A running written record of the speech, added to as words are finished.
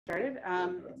Started.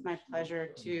 It's my pleasure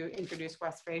to introduce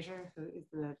Wes Fraser, who is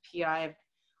the PI of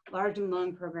Large and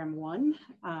Lone Program 1.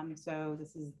 So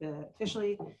this is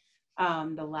officially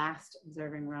the last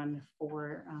observing run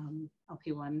for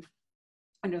LP1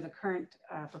 under the current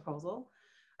proposal.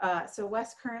 So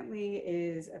Wes currently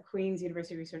is a Queen's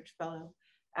University Research Fellow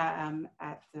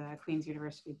at the Queen's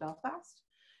University Belfast.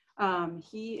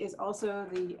 He is also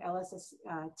the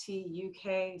LSST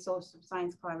UK Solar System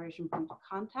Science Collaboration Point of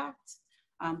Contact.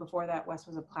 Before that, Wes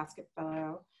was a Plaskett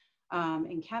Fellow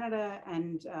in Canada,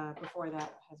 and before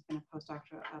that has been a postdoc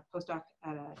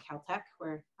at Caltech,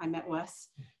 where I met Wes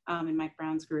in Mike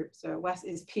Brown's group. So Wes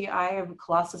is PI of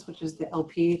COL-OSSOS, which is the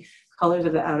LP Colors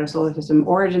of the Outer Solar System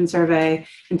Origin Survey,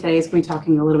 and today is going to be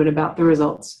talking a little bit about the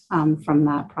results from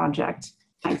that project.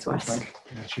 Thanks, Wes.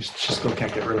 Yeah, she still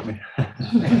can't get rid of me.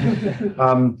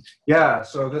 Yeah,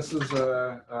 so this is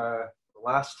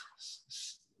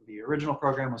the original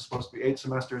program was supposed to be 8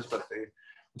 semesters, but the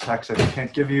TAC said they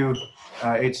can't give you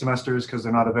 8 semesters because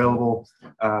they're not available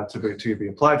to be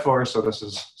applied for. So this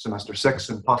is semester 6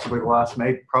 and possibly the last,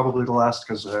 probably the last,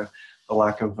 because the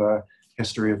lack of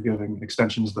history of giving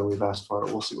extensions that we've asked for.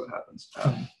 We'll see what happens.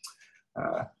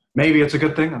 Maybe it's a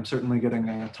good thing. I'm certainly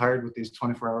getting tired with these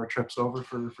 24-hour trips over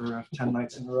for 10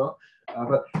 nights in a row.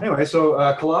 But anyway, so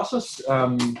Col-OSSOS,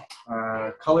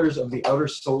 Colors of the Outer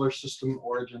Solar System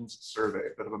Origins Survey,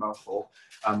 a bit of a mouthful,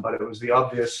 but it was the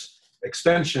obvious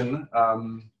extension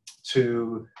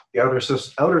to the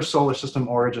Outer Solar System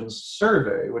Origins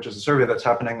Survey, which is a survey that's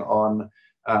happening on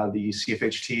the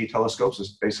CFHT telescopes.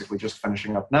 Is basically just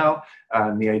finishing up now.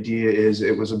 And the idea is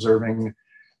it was observing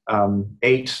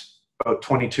 8 about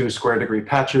 22 square degree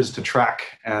patches to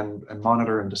track and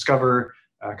monitor and discover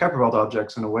Kuiper Belt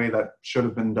objects in a way that should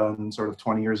have been done sort of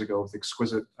 20 years ago with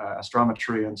exquisite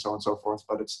astrometry and so on and so forth.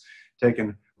 But it's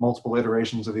taken multiple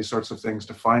iterations of these sorts of things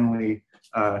to finally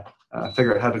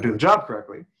figure out how to do the job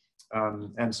correctly.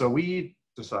 And so we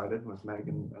decided with Meg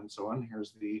and so on,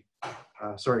 here's the,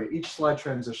 sorry, each slide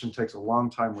transition takes a long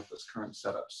time with this current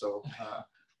setup. So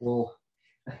we'll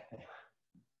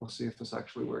see if this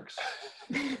actually works.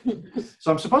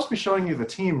 So I'm supposed to be showing you the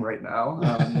team right now.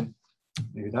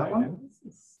 Maybe that one?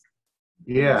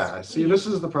 Yeah, see, this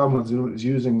is the problem with Zoom, is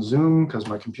using Zoom because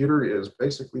my computer is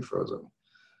basically frozen.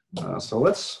 So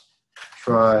let's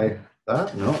try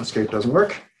that. No, escape doesn't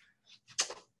work.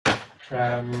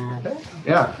 Okay.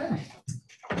 Yeah.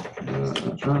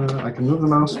 I can move the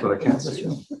mouse, but I can't see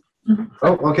it.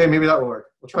 Oh, okay, maybe that will work.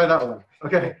 We'll try that one.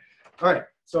 Okay. All right.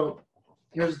 So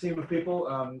here's a team of people.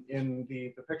 In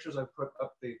the pictures I've put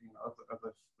up, of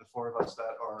the 4 of us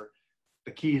that are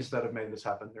the keys that have made this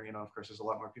happen. There, of course, there's a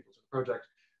lot more people to the project.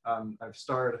 I've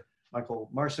starred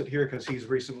Michael Marsit here because he's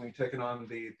recently taken on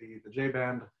the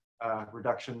J-band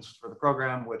reductions for the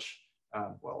program, which,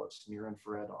 well, it's near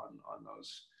infrared on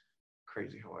those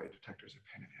crazy Hawaii detectors are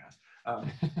pain in the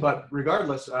ass. But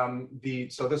regardless,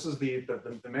 so this is the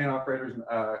main operators,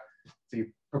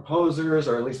 the proposers,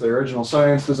 or at least the original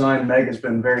science design. Meg has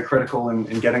been very critical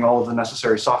in getting all of the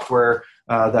necessary software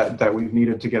that we've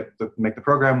needed to make the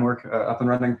program work up and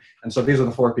running. And so these are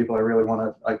the 4 people I really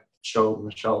want to show: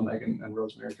 Michelle, Meg, and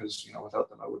Rosemary, because without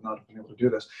them I would not have been able to do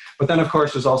this. But then of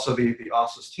course there's also the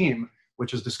OSSOS team,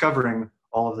 which is discovering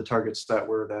all of the targets that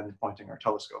we're then pointing our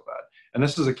telescope at. And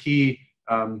this is a key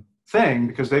thing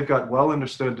because they've got well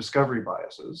understood discovery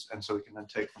biases, and so we can then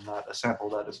take from that a sample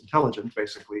that is intelligent,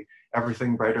 basically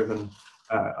everything greater than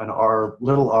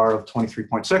little r of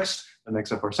 23.6 that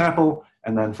makes up our sample,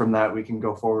 and then from that we can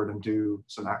go forward and do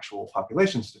some actual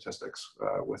population statistics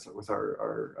with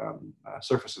our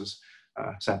surfaces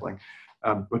sampling,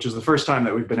 which is the first time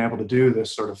that we've been able to do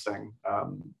this sort of thing.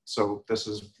 So this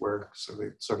is where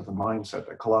sort of the mindset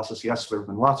at Col-OSSOS. Yes, there have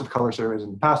been lots of color surveys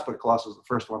in the past, but COL-OSSOS is the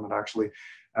first one that actually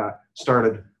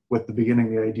started with the beginning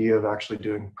the idea of actually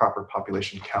doing proper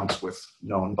population counts with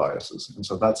known biases. And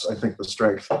so that's, I think, the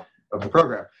strength of the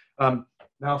program.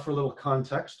 Now for a little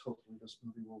context, hopefully this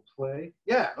movie will play.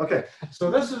 Yeah, okay.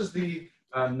 So this is the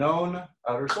known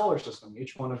outer solar system.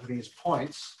 Each one of these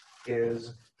points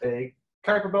is a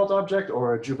Kuiper Belt object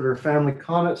or a Jupiter family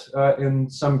comet in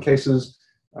some cases.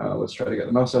 Let's try to get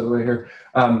the mouse out of the way here.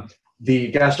 The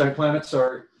gas giant planets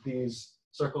are these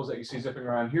circles that you see zipping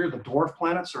around here. The dwarf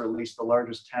planets, or at least the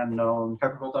largest 10 known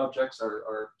Kuiper Belt objects,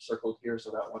 are circled here. So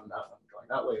that one going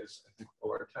that way is, I think,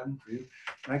 OR10 for you,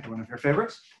 right? One of your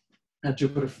favorites.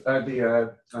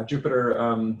 Jupiter,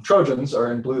 Jupiter Trojans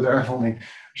are in blue there. I've only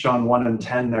shown 1 and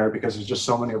 10 there because there's just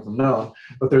so many of them known.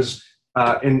 But there's,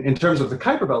 in terms of the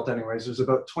Kuiper Belt anyways, there's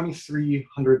about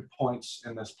 2,300 points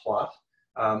in this plot.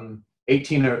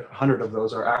 1,800 of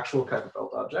those are actual Kuiper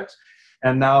Belt objects.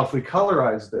 And now if we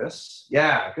colorize this,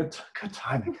 yeah, good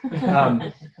timing.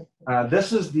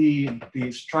 This is the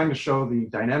trying to show the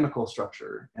dynamical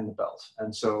structure in the belt.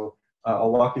 And so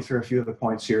I'll walk you through a few of the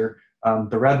points here.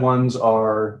 The red ones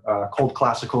are cold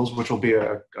classicals, which will be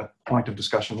a point of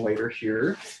discussion later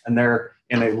here. And they're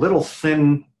in a little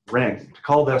thin ring. To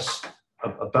call this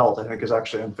a belt, I think, is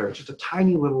actually unfair. It's just a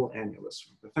tiny little annulus,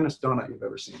 the thinnest donut you've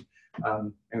ever seen.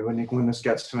 And when this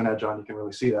gets to an edge on, you can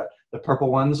really see that. The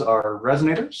purple ones are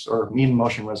resonators, or mean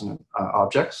motion resonant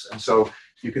objects. And so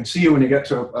you can see when you get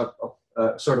to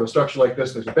a sort of a structure like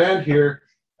this, there's a band here,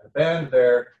 a band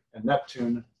there, and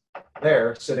Neptune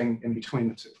there sitting in between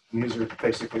the two. And these are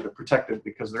basically the protected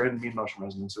because they're in mean motion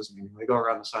resonances, meaning they go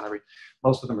around the sun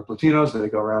most of them are Plutinos, they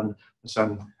go around the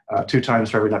sun 2 times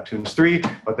for every Neptune's 3,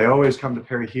 but they always come to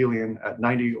perihelion at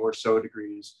 90 or so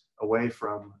degrees away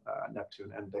from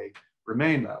Neptune, and they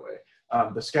remain that way.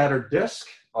 The scattered disk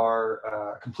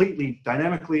are completely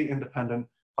dynamically independent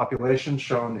populations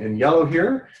shown in yellow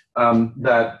here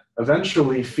that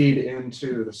eventually feed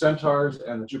into the centaurs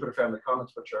and the Jupiter family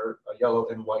comets, which are yellow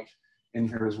and white in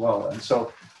here as well. And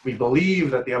so we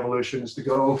believe that the evolution is to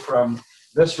go from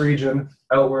this region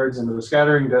outwards into the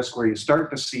scattering disk, where you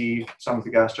start to see some of the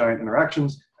gas giant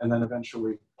interactions and then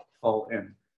eventually fall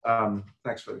in.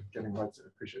 Thanks for getting lights, I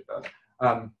appreciate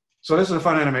that. So this is a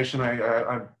fun animation.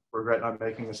 I regret not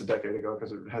making this a decade ago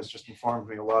because it has just informed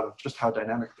me a lot of just how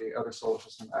dynamic the outer solar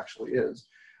system actually is.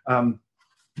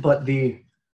 But the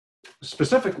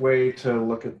specific way to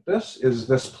look at this is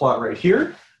this plot right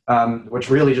here, which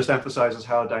really just emphasizes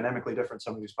how dynamically different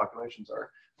some of these populations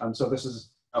are. So this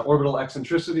is orbital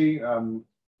eccentricity,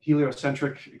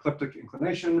 heliocentric ecliptic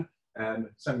inclination, and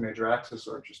semi-major axis,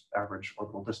 or just average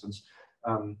orbital distance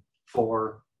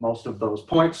for most of those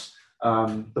points.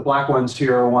 The black ones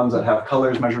here are ones that have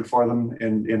colors measured for them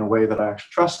in a way that I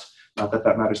actually trust. Not that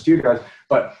that matters to you guys,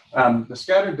 but the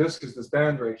scattered disk is this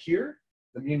band right here.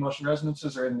 The mean motion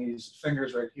resonances are in these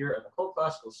fingers right here, and the cold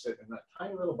classicals sit in that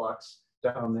tiny little box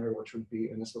down there, which would be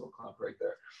in this little clump right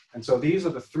there. And so these are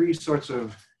the 3 sorts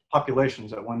of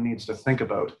populations that one needs to think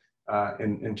about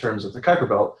in terms of the Kuiper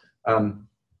belt.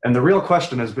 And the real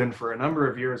question has been for a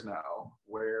number of years now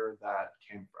where that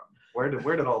came from.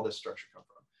 Where did all this structure come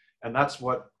from? And that's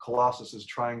what Col-OSSOS is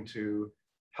trying to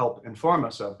help inform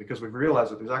us of, because we've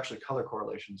realized that there's actually color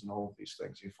correlations in all of these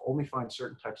things. You only find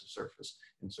certain types of surface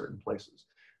in certain places.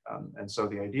 And so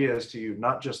the idea is to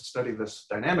not just study this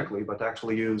dynamically, but to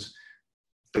actually use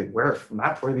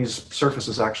map where these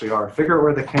surfaces actually are, figure out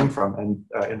where they came from, and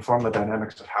inform the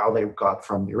dynamics of how they got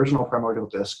from the original primordial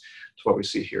disk to what we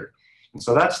see here. And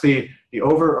so that's the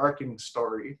overarching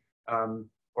story,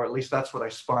 or at least that's what I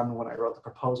spun when I wrote the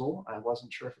proposal. I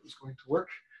wasn't sure if it was going to work,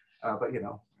 but you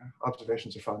know,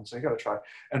 observations are fun, so you got to try.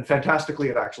 And fantastically,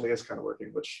 it actually is kind of working,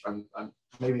 which I'm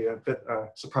maybe a bit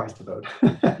surprised about.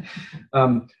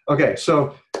 Okay,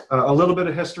 so a little bit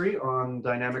of history on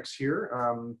dynamics here.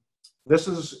 This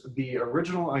is the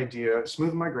original idea.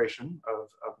 Smooth migration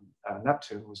of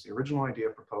Neptune was the original idea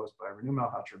proposed by Renu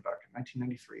Malhotra back in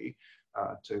 1993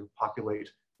 to populate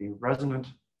the resonant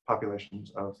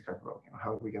populations of the Kuiper belt. You know,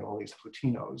 how do we get all these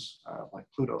Plutinos, like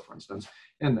Pluto, for instance,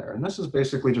 in there? And this is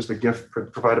basically just a gift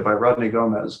provided by Rodney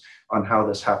Gomez on how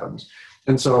this happens.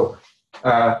 And so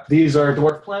these are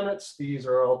dwarf planets. These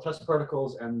are all test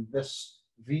particles, and this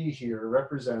V here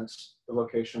represents the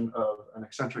location of an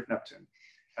eccentric Neptune.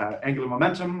 Angular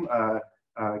momentum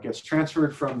gets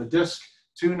transferred from the disk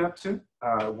to Neptune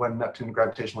when Neptune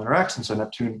gravitationally interacts, and so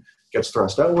Neptune gets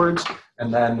thrust outwards,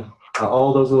 and then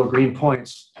all those little green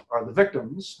points are the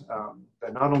victims.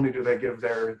 That not only do they give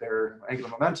their angular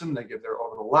momentum, they give their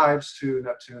orbital lives to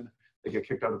Neptune, they get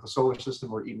kicked out of the solar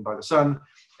system or eaten by the sun,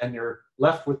 and you're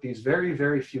left with these very,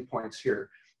 very few points here.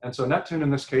 And so Neptune, in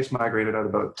this case, migrated at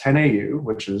about 10 AU,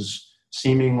 which is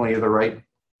seemingly the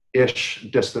right-ish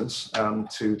distance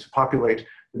to populate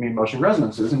the mean motion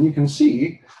resonances. And you can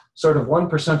see sort of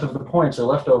 1% of the points are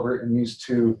left over in these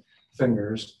 2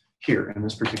 fingers here in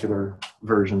this particular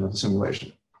version of the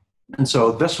simulation. And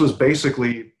so this was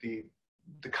basically the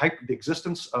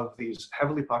existence of these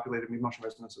heavily populated mean motion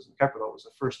resonances in the Kuiper belt was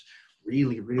the first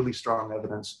really, really strong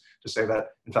evidence to say that,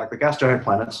 in fact, the gas giant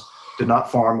planets did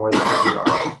not form where they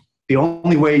currently are. The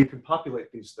only way you can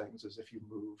populate these things is if you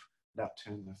move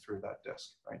Neptune through that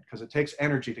disk, right? Because it takes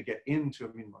energy to get into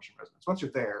a mean motion resonance. Once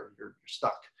you're there, you're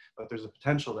stuck, but there's a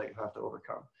potential that you have to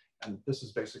overcome. And this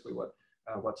is basically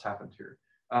what's happened here.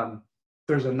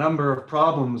 There's a number of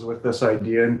problems with this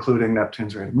idea, including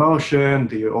Neptune's rate of motion,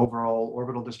 the overall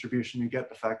orbital distribution you get,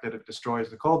 the fact that it destroys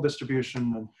the cold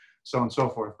distribution, and so on and so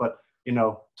forth. But, you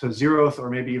know, to 0th or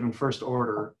maybe even 1st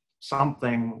order,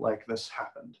 something like this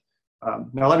happened.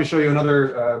 Now let me show you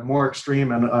another more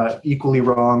extreme and equally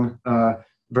wrong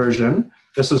version.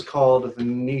 This is called the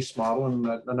Nice model, and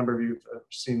a number of you have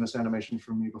seen this animation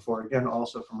from me before, again,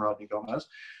 also from Rodney Gomez.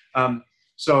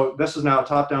 So this is now a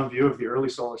top-down view of the early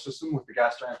solar system with the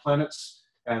gas giant planets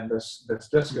and this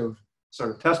disk of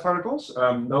sort of test particles.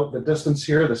 Note the distance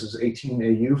here, this is 18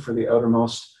 AU for the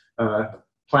outermost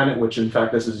planet, which in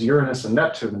fact this is Uranus and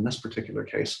Neptune in this particular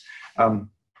case.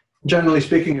 Generally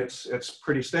speaking, it's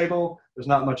pretty stable. There's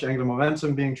not much angular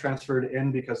momentum being transferred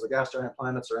in because the gas giant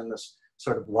planets are in this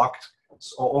sort of locked,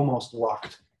 almost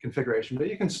locked configuration. But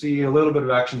you can see a little bit of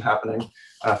action happening,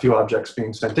 a few objects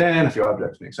being sent in, a few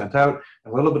objects being sent out,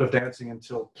 a little bit of dancing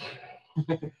until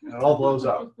and it all blows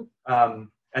up.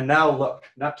 And now look,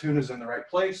 Neptune is in the right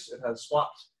place. It has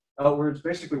swapped outwards.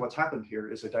 Basically what's happened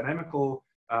here is a dynamical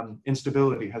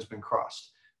instability has been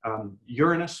crossed.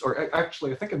 Uranus, or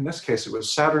actually I think in this case it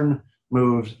was Saturn,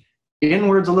 moved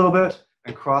inwards a little bit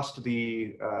and crossed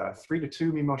the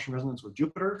 3-2 mean motion resonance with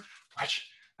Jupiter, which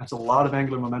that's a lot of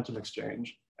angular momentum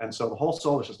exchange. And so the whole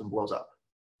solar system blows up,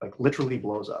 like literally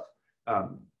blows up.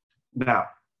 Now,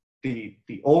 the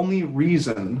only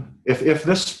reason, if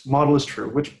this model is true,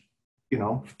 which, you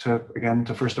know,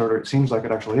 to first order, it seems like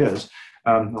it actually is,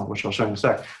 which I'll show you in a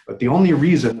sec, but the only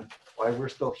reason why we're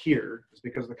still here is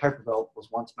because the Kuiper belt was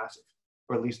once massive,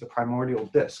 or at least the primordial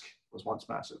disk was once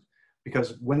massive.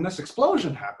 Because when this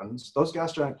explosion happens, those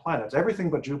gas giant planets, everything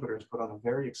but Jupiter is put on a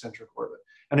very eccentric orbit.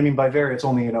 And I mean, by very, it's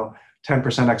only,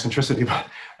 10% eccentricity, but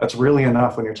that's really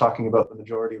enough when you're talking about the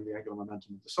majority of the angular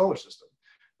momentum of the solar system.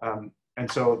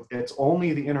 And so it's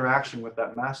only the interaction with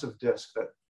that massive disk that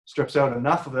strips out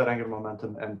enough of that angular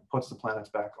momentum and puts the planets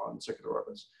back on circular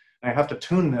orbits. And I have to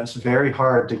tune this very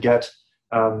hard to get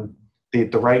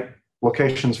the right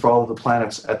locations for all of the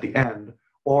planets at the end.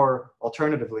 Or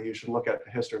alternatively, you should look at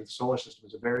the history of the solar system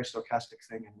as a very stochastic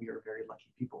thing, and we are very lucky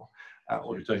people.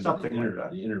 So you're talking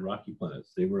about the inner rocky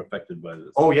planets. They were affected by this.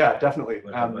 Oh yeah, definitely.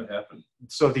 What happened?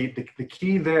 So the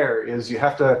key there is you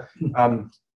have to,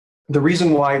 the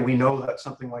reason why we know that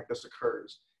something like this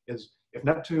occurs is if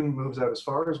Neptune moves out as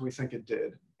far as we think it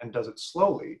did and does it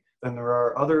slowly, then there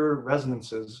are other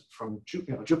resonances from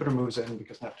Jupiter. Jupiter moves in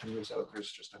because Neptune moves out.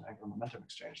 There's just an angular momentum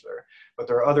exchange there. But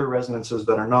there are other resonances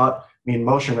that are not mean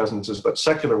motion resonances, but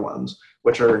secular ones,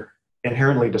 which are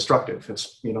inherently destructive.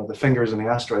 It's, the fingers in the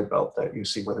asteroid belt that you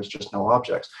see where there's just no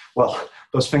objects. Well,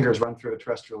 those fingers run through the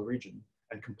terrestrial region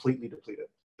and completely deplete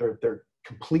it. They're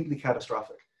completely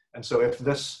catastrophic. And so if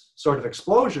this sort of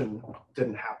explosion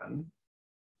didn't happen,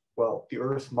 well, the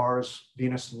Earth, Mars,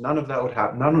 Venus, none of that would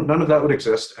happen. None of that would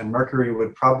exist, and Mercury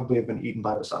would probably have been eaten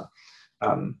by the sun.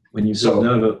 When you say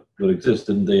none of it would exist,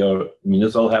 didn't they are? I mean,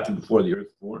 this all happened before the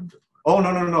Earth formed. Oh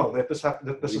no!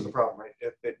 This is the problem, right?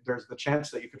 There's the chance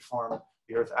that you could form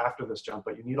the Earth after this jump,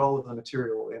 but you need all of the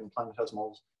material in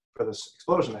planetesimals for this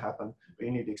explosion to happen. But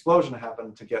you need the explosion to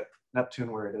happen to get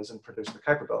Neptune where it is and produce the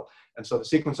Kuiper belt. And so the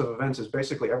sequence of events is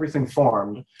basically everything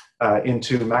formed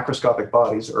into macroscopic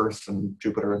bodies, Earth and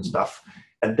Jupiter and stuff,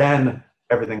 and then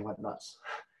everything went nuts.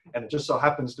 And it just so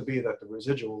happens to be that the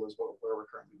residual is where we're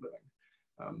currently living.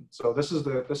 So this is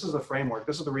the framework.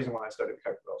 This is the reason why I studied the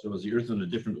Kuiper belt. So was the Earth in a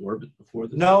different orbit before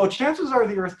this? No, chances are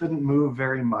the Earth didn't move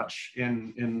very much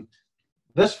in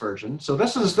this version. So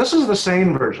this is the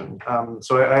same version.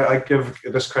 So I give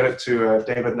this credit to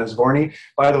David Nesvorny.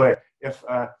 By the way, if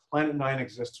Planet 9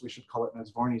 exists, we should call it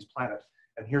Nesvorny's planet.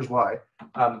 And here's why.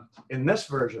 In this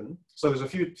version, so there's a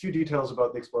few details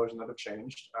about the explosion that have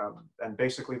changed. And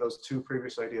basically those two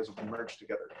previous ideas have been merged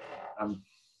together.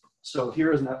 So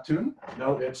here is Neptune.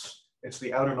 No, it's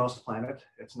the outermost planet.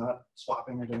 It's not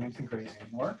swapping or doing anything crazy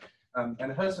anymore. And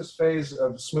it has this phase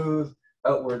of smooth,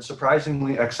 outward,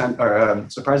 surprisingly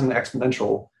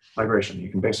exponential migration. You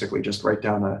can basically just write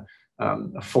down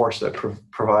a force that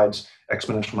provides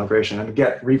exponential migration and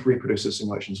reproduces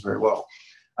simulations very well.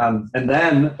 And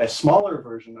then a smaller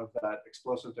version of that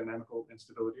explosive dynamical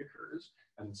instability occurs.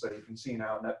 And so you can see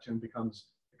now Neptune becomes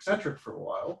eccentric for a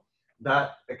while.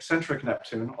 That eccentric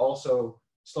Neptune also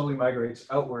slowly migrates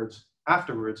outwards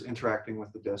afterwards, interacting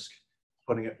with the disk,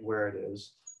 putting it where it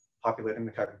is, populating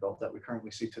the Kuiper belt that we currently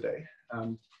see today.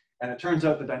 And it turns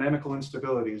out the dynamical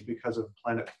instability is because of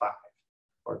Planet 5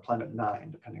 or Planet 9,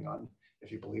 depending on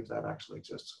if you believe that actually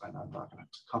exists. I'm not going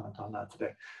to comment on that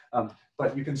today.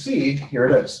 But you can see, here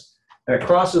it is. And it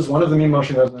crosses one of the mean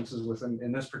motion resonances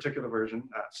in this particular version,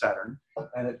 Saturn,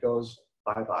 and it goes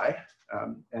bye-bye.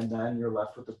 And then you're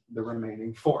left with the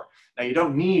remaining 4. Now, you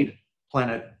don't need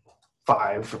Planet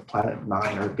 5 or Planet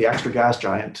 9 or the extra gas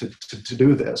giant to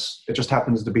do this. It just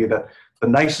happens to be that the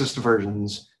nicest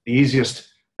versions, the easiest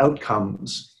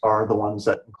outcomes are the ones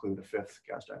that include a fifth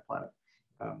gas giant planet.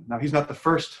 Now, he's not the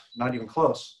first, not even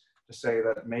close, to say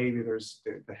that maybe there's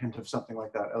the hint of something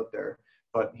like that out there,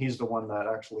 but he's the one that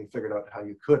actually figured out how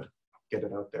you could get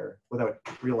it out there without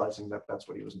realizing that that's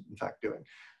what he was in fact doing.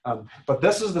 But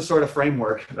this is the sort of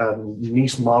framework,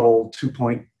 Nice Model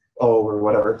 2.0 or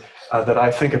whatever, that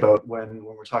I think about when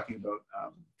we're talking about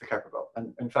the Kuiper Belt.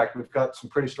 And in fact, we've got some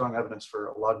pretty strong evidence for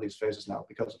a lot of these phases now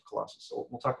because of Colossus. So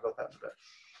we'll talk about that in a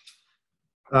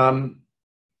bit.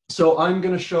 So I'm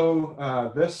going to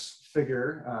show this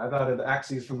figure. I've added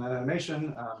axes from that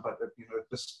animation, but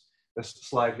this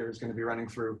slide here is going to be running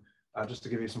through just to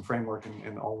give you some framework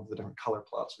in all of the different color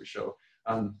plots we show.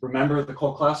 Remember, the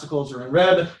Col-classicals are in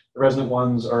red, the resonant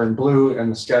ones are in blue,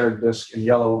 and the scattered disk in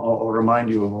yellow. I'll remind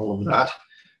you of all of that.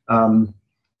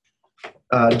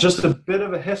 Just a bit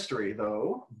of a history,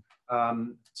 though.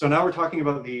 So now we're talking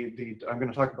about I'm going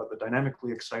to talk about the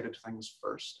dynamically excited things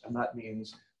first, and that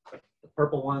means the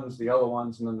purple ones, the yellow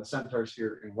ones, and then the centaurs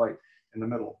here in white in the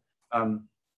middle.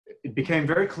 It became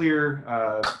very clear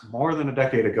more than a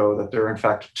decade ago that there are in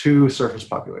fact two surface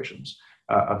populations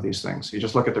of these things. You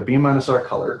just look at their B minus R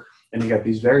color, and you get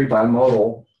these very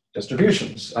bimodal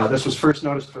distributions. This was first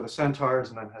noticed for the centaurs,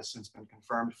 and then has since been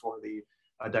confirmed for the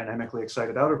dynamically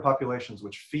excited outer populations,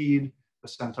 which feed the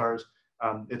centaurs.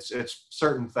 It's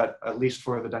certain that at least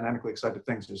for the dynamically excited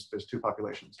things, there's two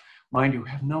populations. Mind you, we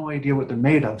have no idea what they're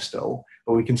made of still,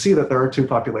 but we can see that there are two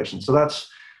populations. So that's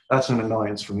an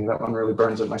annoyance for me. That one really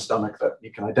burns at my stomach, that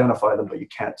you can identify them, but you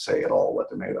can't say at all what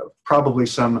they're made of. Probably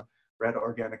some red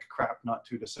organic crap, not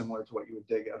too dissimilar to what you would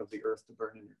dig out of the earth to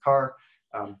burn in your car,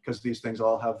 because these things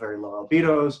all have very low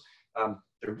albedos.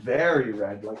 They're very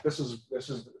red. Like this is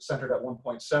centered at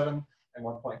 1.7 and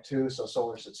 1.2, so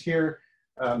solar sits here.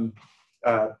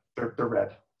 They're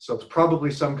red. So it's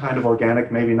probably some kind of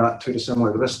organic, maybe not too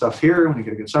dissimilar to this stuff here when you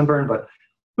get a good sunburn, but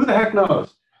who the heck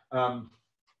knows?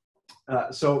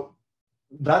 So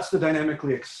that's the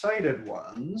dynamically excited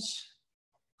ones.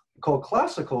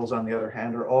 Col-classicals, on the other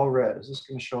hand, are all red. Is this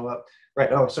going to show up?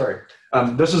 Right, oh, sorry.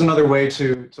 This is another way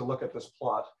to look at this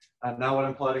plot. And now what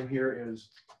I'm plotting here is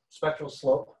spectral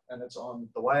slope, and it's on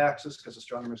the y-axis because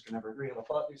astronomers can never agree how to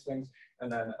plot these things.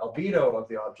 And then albedo of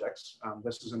the objects.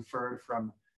 This is inferred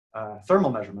from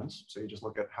thermal measurements. So you just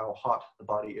look at how hot the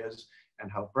body is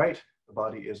and how bright the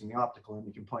body is in the optical, and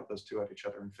you can point those two at each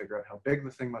other and figure out how big the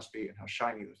thing must be and how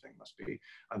shiny the thing must be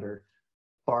under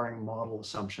barring model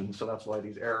assumptions. So that's why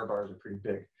these error bars are pretty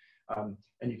big.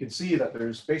 And you can see that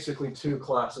there's basically two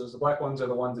classes. The black ones are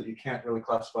the ones that you can't really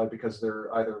classify because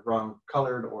they're either wrong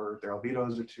colored or their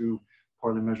albedos are too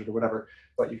poorly measured or whatever.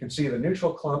 But you can see the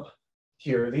neutral clump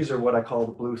here. These are what I call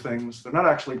the blue things. They're not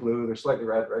actually blue, they're slightly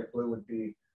red, right? Blue would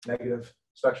be negative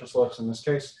spectral slopes in this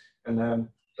case, and then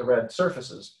the red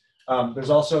surfaces.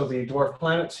 There's also the dwarf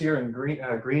planets here in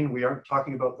green. We aren't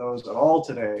talking about those at all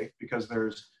today because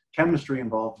there's chemistry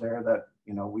involved there that,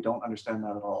 we don't understand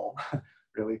that at all,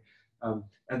 really.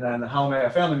 And then the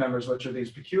Haumea family members, which are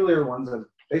these peculiar ones that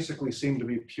basically seem to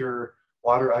be pure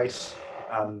water ice.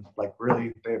 Like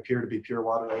really, they appear to be pure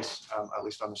water ice, at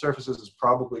least on the surfaces. Is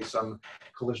probably some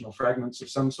collisional fragments of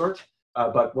some sort.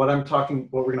 But what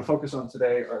we're going to focus on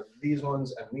today are these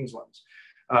ones and these ones.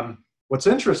 What's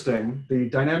interesting, the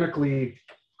dynamically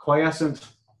quiescent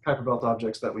Kuiper Belt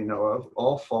objects that we know of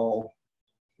all fall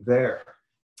there.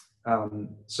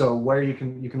 So where you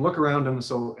can look around in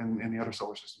the outer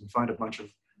solar system and find a bunch of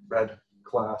red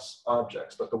class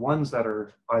objects, but the ones that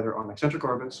are either on eccentric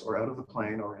orbits or out of the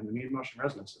plane or in the medium motion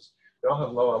resonances, they all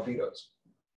have low albedos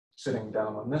sitting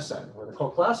down on this end, where the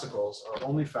Col-classicals are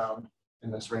only found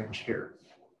in this range here.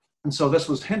 And so this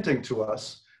was hinting to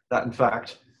us that in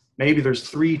fact, maybe there's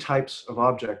three types of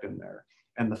object in there.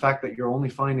 And the fact that you're only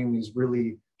finding these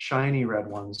really shiny red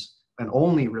ones and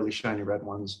only really shiny red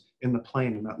ones in the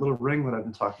plane, in that little ring that I've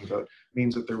been talking about,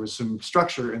 means that there was some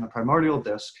structure in the primordial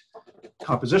disk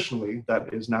compositionally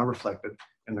that is now reflected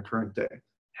in the current day.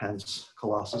 Hence,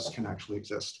 Colossus can actually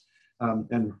exist.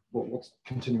 And we'll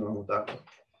continue on with that.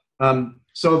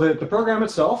 So the program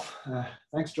itself,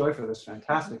 thanks Joy for this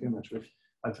fantastic image.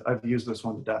 I've used this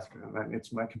one to death.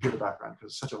 It's my computer background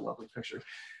because it's such a lovely picture.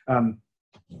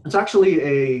 It's actually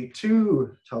a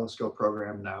 2-telescope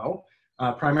program now.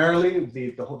 Primarily,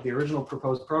 the original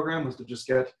proposed program was to just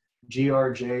get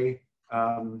GRJ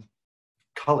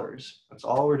colors. That's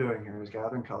all we're doing here is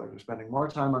gathering colors. We're spending more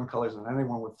time on colors than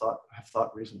anyone would have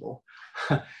thought reasonable.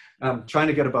 Trying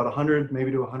to get about 100, maybe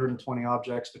to 120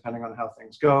 objects, depending on how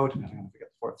things go, depending on if we get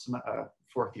the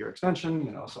fourth year extension,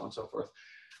 so on and so forth.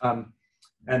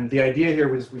 And the idea here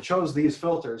was we chose these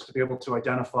filters to be able to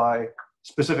identify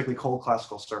specifically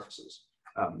Col-classical surfaces.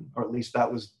 or at least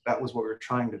that was what we were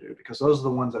trying to do, because those are the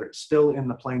ones that are still in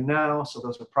the plane now. So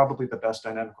those are probably the best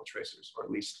dynamical tracers, or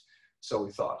at least so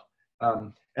we thought.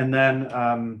 And then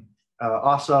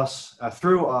OSSOS,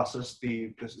 through OSSOS,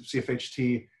 the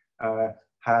CFHT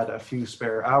had a few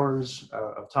spare hours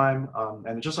of time,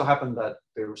 and it just so happened that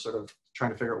they were sort of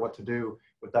trying to figure out what to do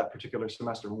with that particular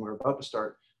semester when we were about to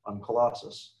start on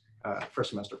Col-OSSOS,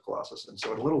 first semester of Col-OSSOS. And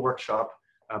so at a little workshop,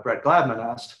 Brett Gladman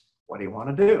asked, "What do you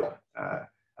want to do?"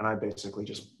 And I basically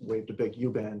just waved a big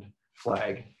U-band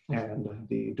flag, and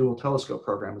the dual telescope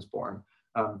program was born.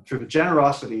 Through the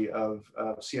generosity of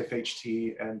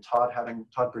CFHT and Todd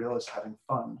Berdillis having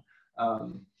fun,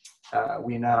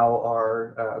 we now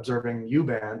are observing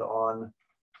U-band on,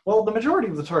 well, the majority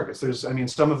of the targets. I mean,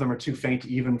 some of them are too faint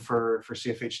even for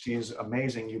CFHT's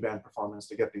amazing U-band performance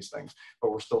to get these things,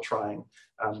 but we're still trying.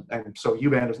 And so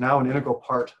U-band is now an integral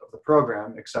part of the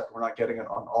program, except we're not getting it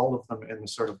on all of them in the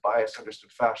sort of biased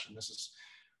understood fashion. This is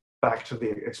back to the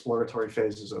exploratory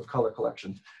phases of color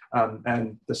collection.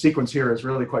 And the sequence here is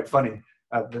really quite funny.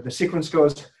 The sequence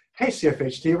goes, "Hey,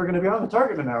 CFHT, we're going to be on the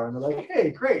target in an hour." And they're like,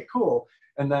 "Hey, great, cool."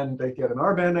 And then they get an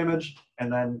R-band image,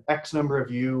 and then X number of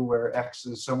U, where X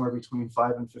is somewhere between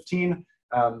 5 and 15,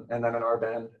 and then an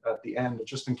R-band at the end,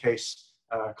 just in case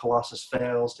Col-OSSOS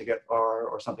fails to get R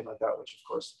or something like that, which of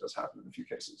course does happen in a few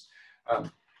cases.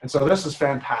 And so this is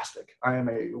fantastic.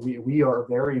 We are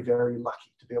very, very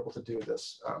lucky to be able to do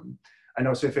this. I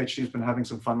know CFHT's been having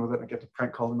some fun with it. I get to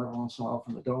prank call them every once in a while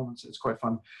from the dome. It's quite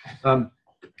fun. And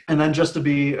then just to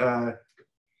be,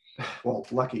 well,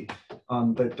 lucky,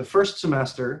 the first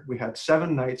semester, we had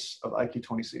 7 nights of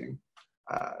IQ20 seeing.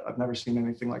 I've never seen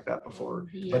anything like that before.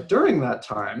 Yeah. But during that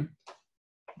time,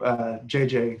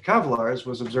 JJ Cavallars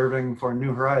was observing for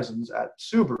New Horizons at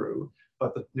Subaru,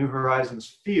 but the New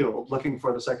Horizons field, looking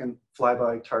for the second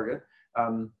flyby target,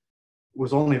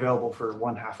 was only available for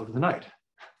 1/2 of the night.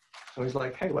 So he's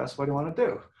like, "Hey, Wes, what do you want to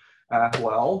do?"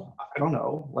 Well, I don't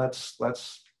know. Let's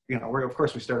of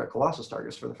course we stared at Col-OSSOS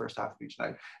targets for the first half of each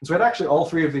night. And so we had actually all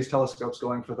 3 of these telescopes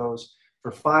going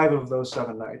for 5 of those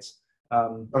 7 nights,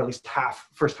 or at least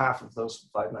first half of those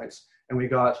 5 nights. And we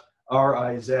got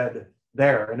RIZ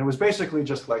there. And it was basically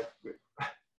just like,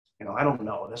 I don't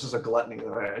know. This is a gluttony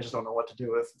that I just don't know what to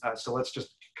do with. So let's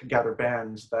just gather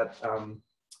bands that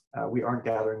we aren't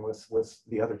gathering with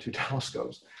the other 2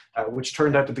 telescopes, which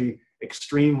turned out to be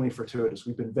extremely fortuitous.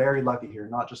 We've been very lucky here,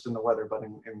 not just in the weather, but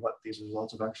in what these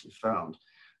results have actually found.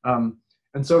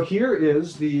 And so here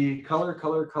is the color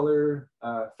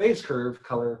phase curve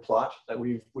color plot that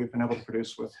we've been able to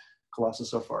produce with Col-OSSOS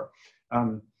so far.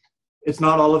 It's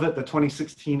not all of it. The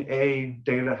 2016A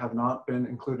data have not been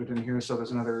included in here, so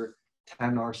there's another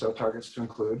 10 or so targets to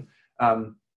include.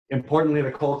 Importantly,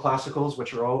 the Col classicals,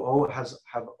 which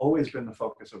have always been the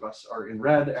focus of us, are in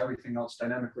red. Everything else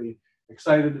dynamically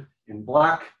excited in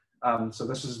black. So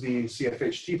this is the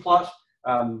CFHT plot.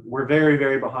 We're very,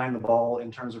 very behind the ball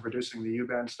in terms of reducing the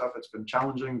U-band stuff. It's been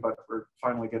challenging, but we're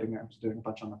finally getting there. Doing a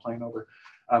bunch on the plane over.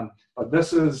 But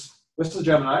this is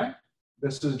Gemini.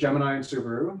 This is Gemini and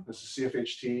Subaru. This is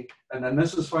CFHT. And then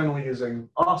this is finally using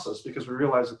OSSOS, because we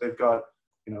realize that they've got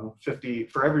 50,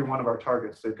 for every one of our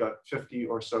targets, they've got 50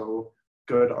 or so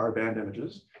good R-band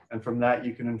images. And from that,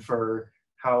 you can infer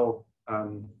how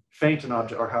faint an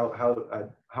object, or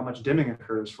how much dimming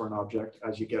occurs for an object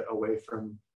as you get away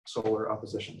from solar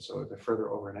opposition. So the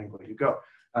further over an angle you go.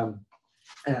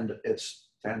 And it's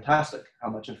fantastic how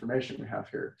much information we have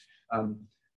here.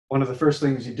 One of the first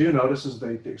things you do notice is,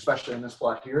 especially in this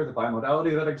plot here, the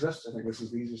bimodality that exists. I think this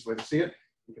is the easiest way to see it.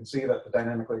 You can see that the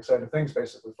dynamically excited things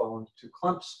basically fall into 2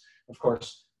 clumps. Of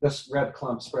course, this red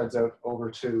clump spreads out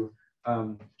over to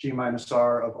G minus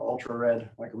R of ultra red,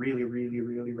 like really, really,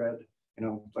 really red.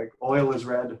 Like oil is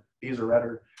red, these are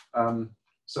redder.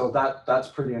 So that's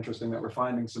pretty interesting that we're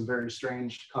finding some very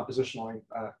strange compositionally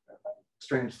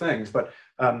strange things. But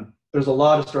there's a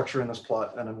lot of structure in this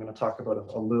plot, and I'm going to talk about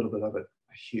a little bit of it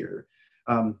here.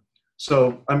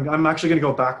 So I'm actually going to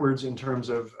go backwards in terms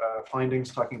of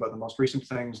findings, talking about the most recent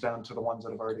things down to the ones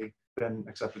that have already been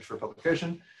accepted for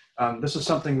publication. This is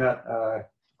something that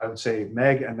I would say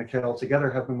Meg and Mikhail together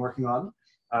have been working on,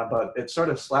 but it sort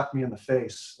of slapped me in the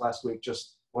face last week,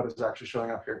 just what is actually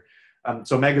showing up here.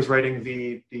 So Meg is writing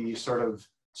the sort of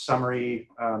summary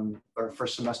or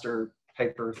first semester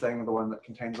paper thing, the one that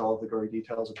contains all of the gory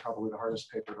details, and probably the hardest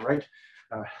paper to write.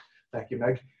 Thank you,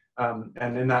 Meg.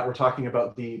 And in that, we're talking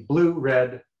about the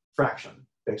blue-red fraction,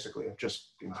 basically, of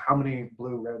just how many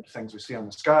blue-red things we see on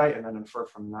the sky, and then infer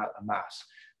from that a mass.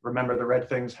 Remember, the red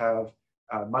things have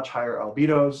much higher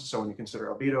albedos, so when you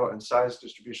consider albedo and size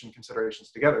distribution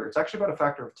considerations together, it's actually about a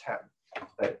factor of 10.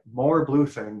 That more blue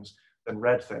things than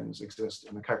red things exist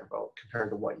in the Kuiper Belt compared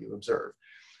to what you observe.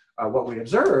 What we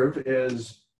observe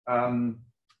is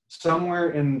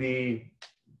somewhere in the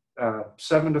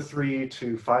 7:3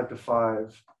 to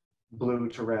 5:5 blue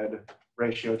to red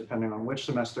ratio, depending on which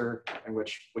semester and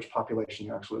which population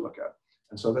you actually look at.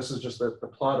 And so this is just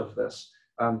the plot of this.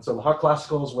 So the hot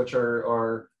classicals, which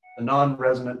are the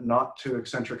non-resonant, not too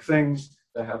eccentric things,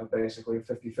 they have basically a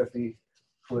 50-50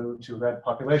 blue to red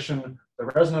population. The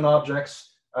resonant objects,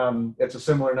 it's a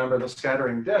similar number. The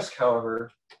scattering disk,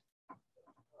 however,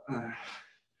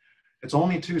 it's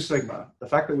only 2 sigma. The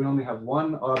fact that we only have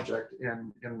 1 object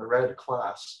in the red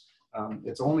class,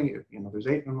 it's only, there's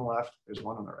 8 on the left, there's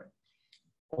 1 on the right.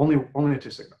 Only a 2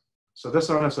 sigma. So this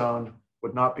on its own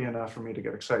would not be enough for me to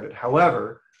get excited.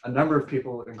 However, a number of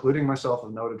people, including myself,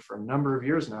 have noted for a number of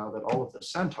years now that all of the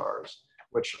centaurs,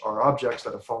 which are objects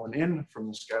that have fallen in from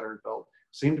the scattered belt,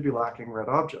 seem to be lacking red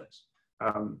objects.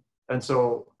 And so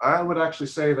I would actually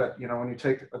say that, when you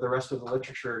take the rest of the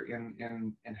literature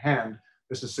in hand,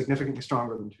 this is significantly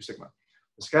stronger than 2 sigma.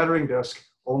 The scattering disk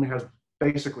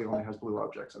basically only has blue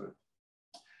objects in it.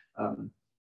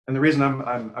 And the reason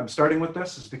I'm starting with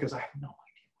this is because I have no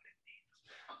idea what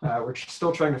it means. We're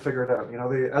still trying to figure it out.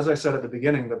 As I said at the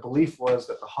beginning, the belief was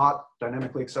that the hot,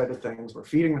 dynamically excited things were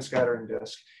feeding the scattering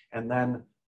disk, and then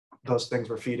those things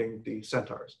were feeding the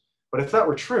centaurs. But if that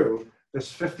were true, this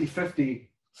 50-50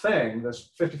 thing,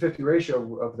 this 50-50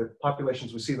 ratio of the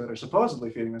populations we see that are supposedly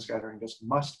feeding the scattering disk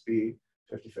must be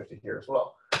 50-50 here as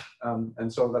well.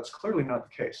 And so that's clearly not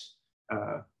the case.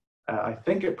 I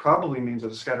think it probably means that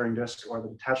the scattering disk or the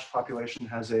detached population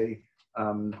has a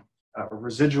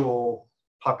residual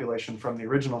population from the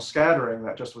original scattering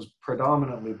that just was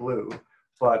predominantly blue.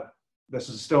 But this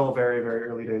is still very, very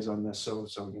early days on this, so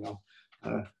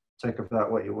take of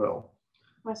that what you will.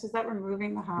 Wes, is that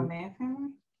removing the Haumea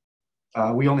family?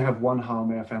 We only have 1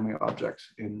 Haumea family object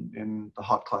in the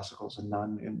hot classicals and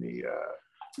none in the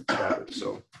scattered.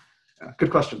 So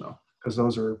good question though, because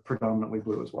those are predominantly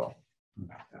blue as well.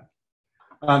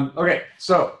 Yeah. Okay,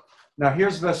 so now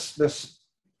here's this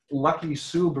lucky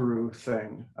Subaru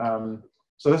thing.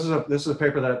 So this is a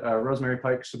paper that Rosemary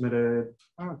Pike submitted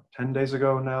 10 days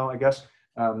ago now, I guess.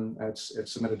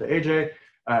 It's submitted to AJ,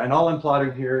 and all I'm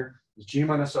plotting here is G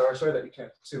minus R. Sorry that you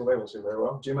can't see the labels here very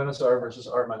well. G minus R versus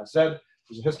R minus Z.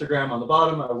 There's a histogram on the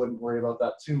bottom. I wouldn't worry about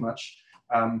that too much.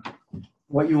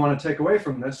 What you want to take away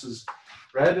from this is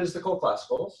red is the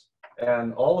Col-classicals,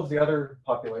 and all of the other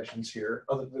populations here.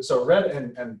 So red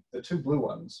and the 2 blue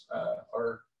ones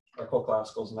are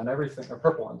Col-classicals, and then everything, or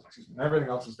purple ones, excuse me, and everything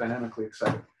else is dynamically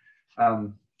excited.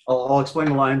 I'll explain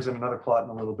the lines in another plot in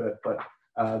a little bit, but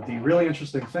the really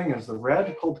interesting thing is the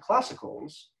red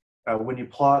Col-classicals, when you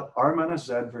plot R minus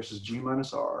Z versus G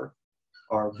minus R,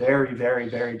 are very, very,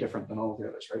 very different than all of the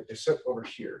others, right? They sit over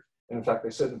here. And in fact, they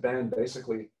sit in a band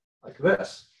basically like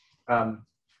this,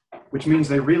 which means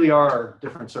they really are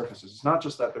different surfaces. It's not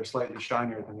just that they're slightly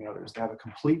shinier than the others. They have a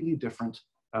completely different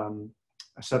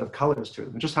a set of colors to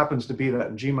them. It just happens to be that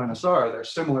in G minus R, they're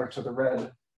similar to the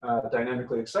red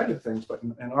dynamically excited things, but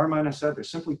in R minus Z,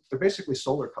 they're basically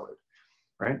solar colored,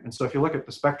 right? And so if you look at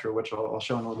the spectra, which I'll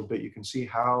show in a little bit, you can see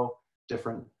how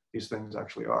different these things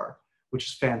actually are, which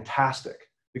is fantastic,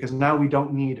 because now we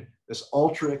don't need this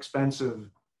ultra expensive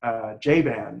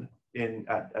J-band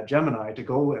at Gemini to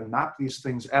go and map these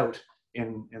things out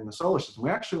in the solar system. We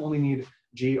actually only need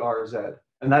GRZ.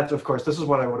 And that's, of course, this is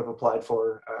what I would have applied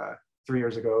for 3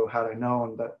 years ago had I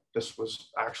known that this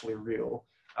was actually real.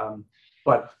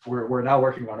 But we're now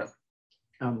working on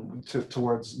it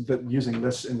towards using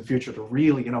this in the future to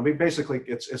really, basically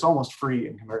it's almost free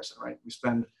in comparison, right? We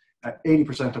spend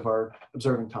 80% of our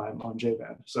observing time on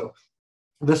J-band. So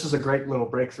this is a great little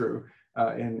breakthrough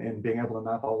in being able to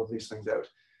map all of these things out.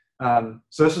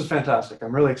 So this is fantastic.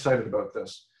 I'm really excited about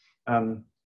this.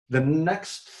 The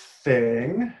next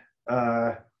thing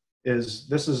is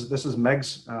this is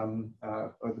Meg's,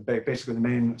 basically the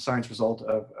main science result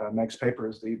of Meg's paper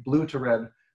is the blue to red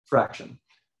fraction.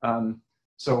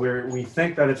 So we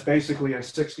think that it's basically a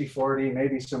 60-40,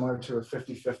 maybe similar to a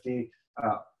 50-50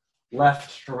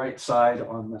 left to right side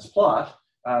on this plot.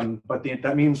 But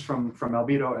that means from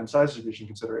albedo and size distribution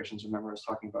considerations, remember I was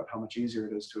talking about how much easier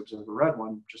it is to observe a red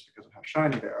one just because of how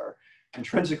shiny they are.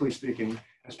 Intrinsically speaking,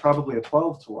 it's probably a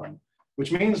 12-to-1,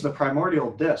 which means the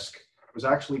primordial disk was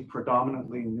actually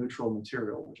predominantly neutral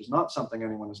material, which is not something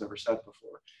anyone has ever said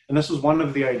before. And this was one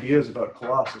of the ideas about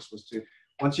Col-OSSOS, was to,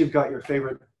 once you've got your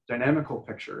favorite dynamical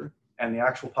picture and the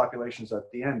actual populations at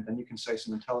the end, then you can say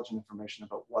some intelligent information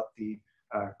about what the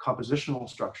compositional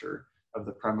structure of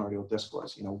the primordial disk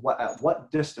was. At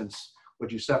what distance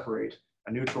would you separate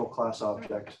a neutral class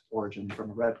object origin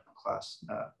from a red class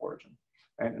origin.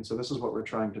 Right? And so this is what we're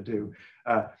trying to do.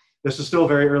 This is still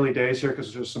very early days here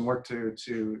because there's some work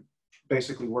to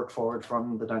basically work forward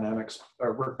from the dynamics,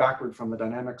 or work backward from the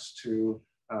dynamics to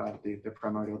the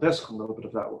primordial disk. A little bit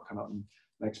of that will come out in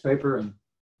the next paper, and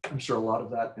I'm sure a lot of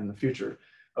that in the future.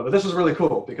 But this is really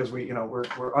cool because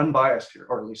we're unbiased here,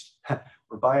 or at least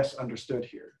we're bias understood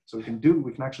here. So we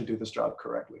can actually do this job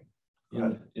correctly.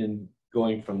 In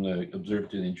going from the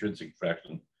observed to the intrinsic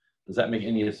fraction, does that make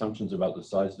any assumptions about the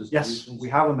size distributions? Yes, we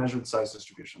have a measured size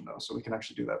distribution though, so we can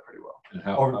actually do that pretty well. And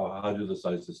how do the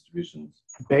size distributions?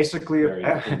 Basically,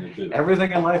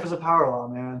 everything in life is a power law,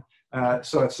 man.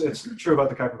 So it's true about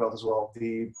the Kuiper belt as well.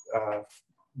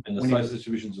 And the size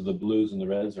distributions of the blues and the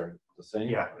reds are the same?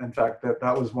 Yeah, in fact,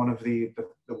 that was one of the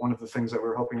things that we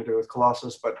were hoping to do with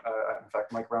Col-OSSOS, but in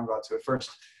fact, Mike Brown got to it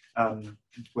first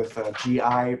with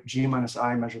G minus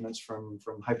I measurements from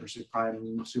hypersup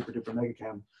prime super duper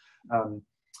megacam.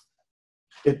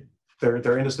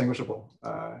 They're indistinguishable,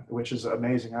 which is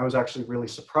amazing. I was actually really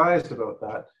surprised about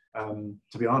that,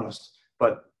 to be honest,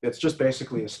 but it's just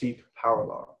basically a steep power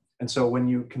law. And so when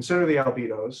you consider the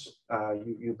albedos,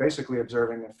 you're basically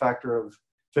observing a factor of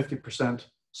 50%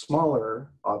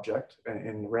 smaller object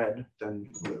in red than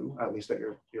blue, at least at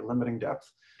your limiting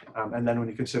depth. And then when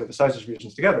you consider the size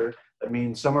distributions together, that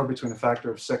means somewhere between a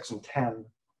factor of 6 and 10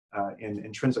 in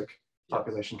intrinsic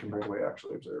population compared to what you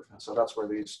actually observe. And so that's where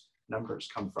these numbers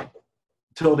come from.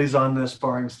 Tildes on this,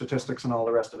 barring statistics and all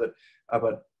the rest of it.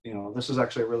 But this is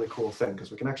actually a really cool thing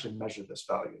because we can actually measure this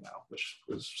value now, which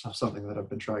is something that I've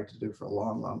been trying to do for a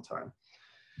long, long time.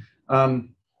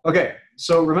 Okay,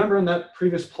 so remember in that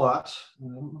previous plot, I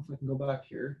don't know if I can go back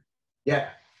here. Yeah,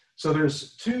 so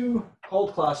there's two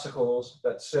cold classicals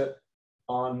that sit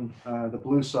on the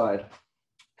blue side,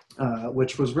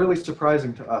 which was really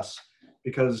surprising to us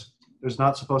because there's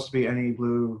not supposed to be any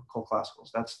blue cold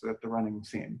classicals. That's the running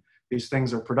theme. These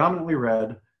things are predominantly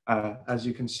red. As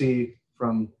you can see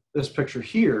from this picture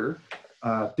here,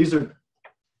 these are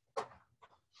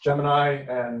Gemini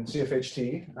and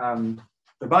CFHT.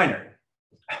 They're binary.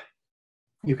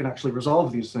 You can actually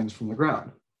resolve these things from the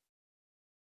ground.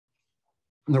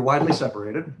 And they're widely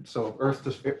separated. So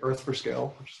Earth for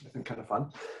scale, which is I think kind of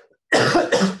fun.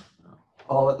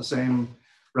 All at the same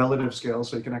relative scale,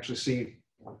 so you can actually see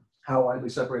how widely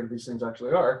separated these things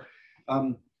actually are.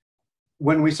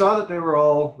 When we saw that they were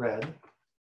all red,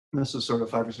 and this is sort of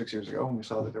 5 or 6 years ago, when we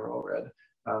saw that they were all red,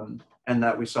 and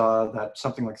that we saw that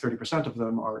something like 30% of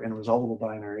them are in resolvable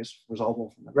binaries, resolvable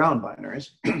from the ground binaries,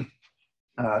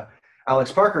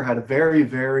 Alex Parker had a very,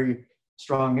 very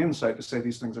strong insight to say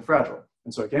these things are fragile.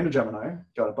 And so he came to Gemini,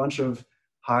 got a bunch of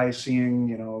high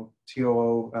seeing,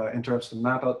 TOO interrupts to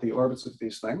map out the orbits of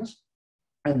these things.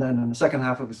 And then in the second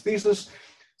half of his thesis,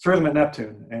 threw them at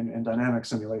Neptune in dynamic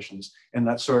simulations in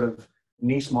that sort of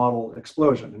Nice model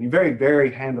explosion. And he very,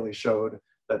 very handily showed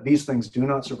that these things do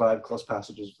not survive close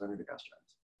passages with energy gas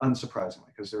giants, unsurprisingly,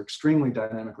 because they're extremely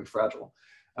dynamically fragile.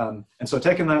 And so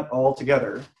taking that all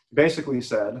together, basically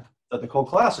said that the cold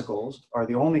classicals are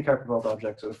the only Kuiper belt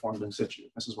objects that are formed in situ.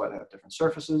 This is why they have different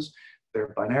surfaces.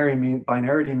 Their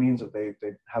binarity means that they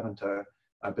haven't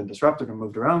been disrupted or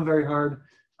moved around very hard.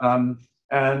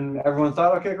 And everyone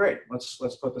thought, okay, great, let's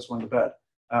put this one to bed.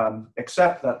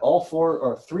 Except that all 4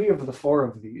 or 3 of the 4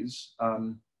 of these are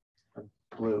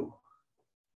blue,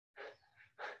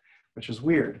 which is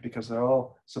weird because they're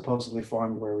all supposedly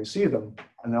formed where we see them,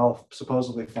 and they're all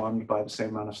supposedly formed by the same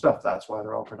amount of stuff. That's why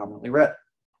they're all predominantly red.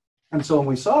 And so when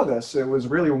we saw this, it was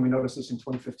really when we noticed this in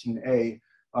 2015A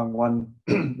on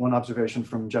one observation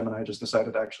from Gemini. I just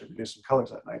decided to actually reduce some colors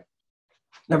that night.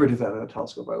 Never do that at a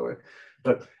telescope, by the way.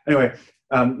 But anyway,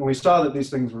 when we saw that these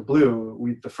things were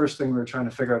blue, the first thing we were trying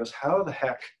to figure out is how the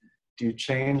heck do you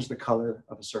change the color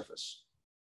of a surface?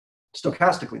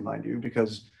 Stochastically, mind you,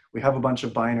 because we have a bunch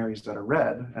of binaries that are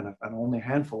red and only a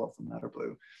handful of them that are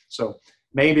blue. So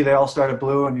maybe they all started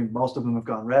blue and most of them have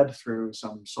gone red through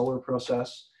some solar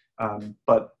process.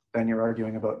 But then you're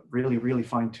arguing about really, really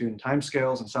fine-tuned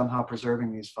timescales and somehow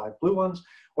preserving these 5 blue ones.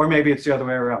 Or maybe it's the other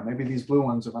way around. Maybe these blue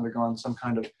ones have undergone some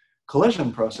kind of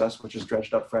collision process, which has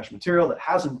dredged up fresh material that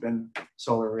hasn't been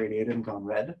solar irradiated and gone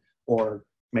red, or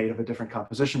made of a different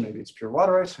composition. Maybe it's pure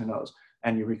water ice, who knows?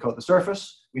 And you recoat the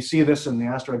surface. We see this in the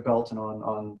asteroid belt and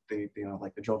on the,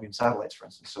 like the Jovian satellites, for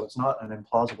instance. So it's not an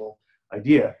implausible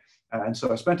idea. And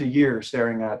so I spent a year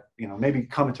staring at, maybe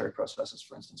cometary processes,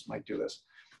 for instance, might do this.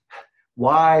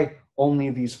 Why only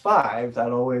these 5?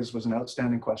 That always was an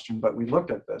outstanding question, but we looked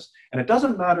at this. And it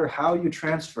doesn't matter how you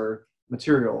transfer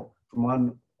material from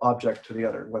one object to the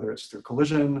other, whether it's through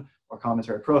collision or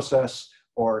cometary process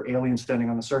or aliens standing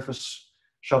on the surface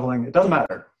shoveling, it doesn't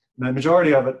matter. The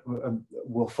majority of it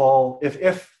will fall, if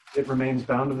it remains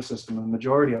bound to the system, the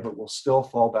majority of it will still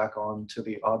fall back onto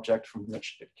the object from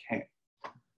which it came.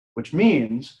 Which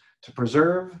means to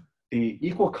preserve the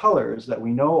equal colors that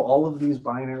we know all of these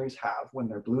binaries have. When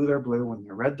they're blue, when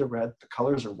they're red, the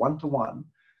colors are 1-to-1.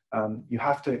 You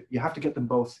have to get them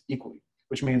both equally,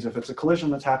 which means if it's a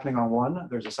collision that's happening on one,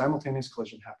 there's a simultaneous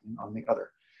collision happening on the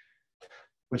other,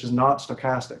 which is not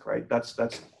stochastic, right? That's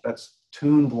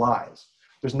tuned lies.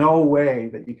 There's no way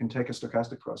that you can take a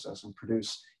stochastic process and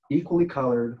produce equally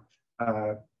colored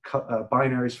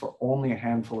binaries for only a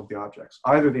handful of the objects.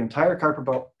 Either the entire Kuiper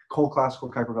belt, cold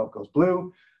classical Kuiper belt goes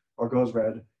blue or goes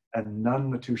red, and none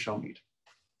of the two shall meet,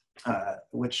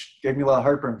 which gave me a lot of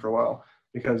heartburn for a while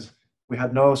because we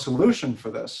had no solution for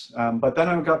this. But then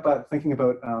I got back thinking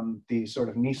about the sort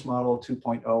of Nice model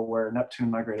 2.0, where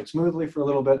Neptune migrated smoothly for a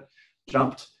little bit,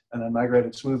 jumped, and then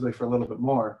migrated smoothly for a little bit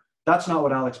more. That's not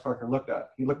what Alex Parker looked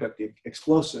at. He looked at the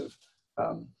explosive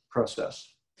process.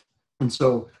 And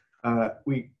so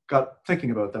we got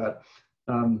thinking about that.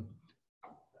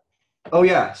 Oh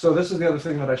yeah, so this is the other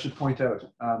thing that I should point out,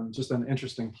 just an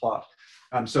interesting plot.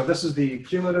 So this is the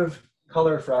cumulative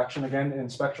color fraction, again, in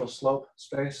spectral slope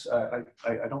space.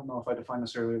 I don't know if I defined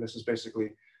this earlier. This is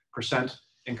basically percent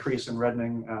increase in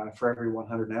reddening for every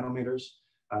 100 nanometers.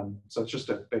 So it's just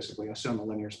to basically assume a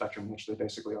linear spectrum, which they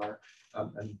basically are,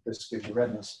 and this gives you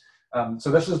redness.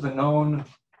 So this is the known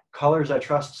colors I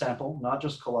trust sample, not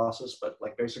just Col-OSSOS, but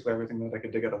like basically everything that I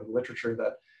could dig out of the literature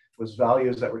that was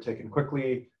values that were taken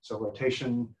quickly, so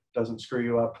rotation doesn't screw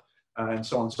you up, and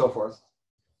so on and so forth.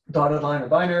 Dotted line are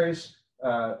binaries,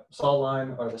 solid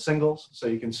line are the singles. So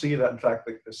you can see that, in fact,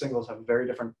 the singles have a very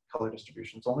different color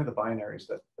distribution. It's only the binaries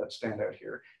that stand out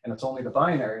here, and it's only the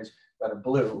binaries that are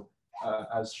blue,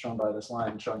 as shown by this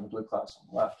line showing the blue class on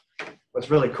the left. What's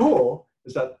really cool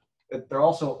is that they're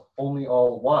also only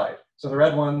all wide. So the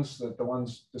red ones, the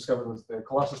ones discovered with the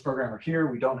Col-OSSOS program are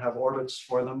here. We don't have orbits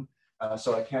for them.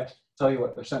 So I can't tell you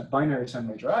what their binary send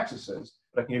major axis is,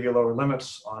 but I can give you lower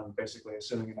limits on basically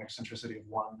assuming an eccentricity of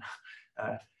 1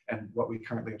 and what we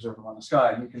currently observe on the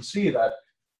sky. And you can see that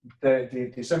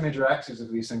the send major axes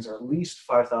of these things are at least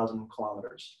 5,000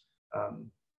 kilometers,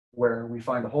 where we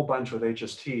find a whole bunch with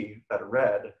HST that are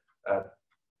red at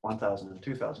 1,000 and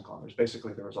 2,000 kilometers,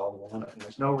 basically the resolvable limit. And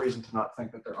there's no reason to not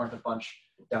think that there aren't a bunch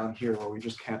down here where we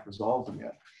just can't resolve them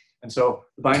yet. And so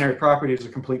the binary properties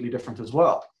are completely different as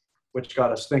well, which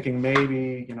got us thinking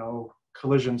maybe, you know,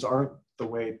 collisions aren't the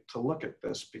way to look at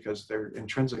this because they're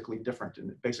intrinsically different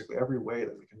in basically every way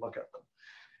that we can look at them.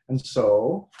 And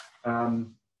so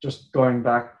just going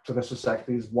back to this a sec,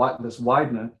 this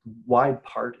wide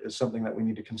part is something that we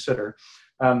need to consider.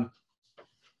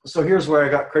 So here's where I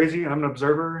got crazy. I'm an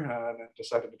observer and I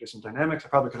decided to do some dynamics. I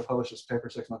probably could have published this paper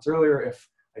 6 months earlier if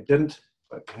I didn't,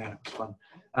 but man, it was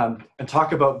fun. And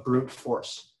talk about brute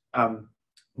force.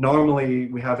 Normally,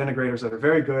 we have integrators that are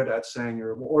very good at saying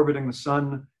you're orbiting the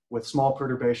sun with small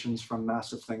perturbations from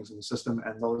massive things in the system,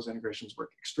 and those integrations work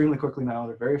extremely quickly now.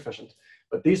 They're very efficient.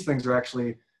 But these things are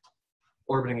actually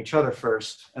orbiting each other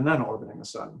first and then orbiting the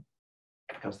sun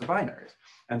because they're binaries.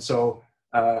 And so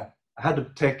I had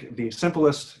to take the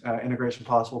simplest integration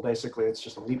possible. Basically, it's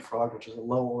just a leapfrog, which is a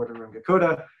low order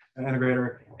Runge-Kutta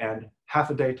integrator, and half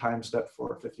a day time step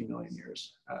for 50 million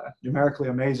years. Numerically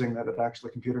amazing that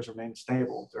computers remain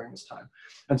stable during this time.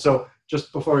 And so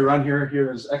just before we run here,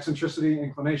 here's eccentricity,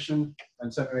 inclination,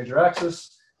 and center major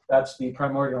axis. That's the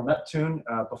primordial Neptune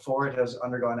before it has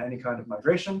undergone any kind of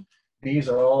migration. These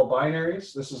are all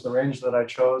binaries. This is the range that I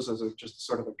chose as just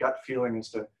sort of a gut feeling as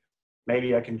to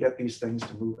maybe I can get these things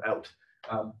to move out.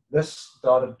 This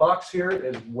dotted box here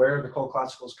is where the cold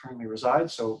classicals currently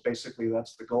reside. So basically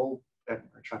that's the goal. And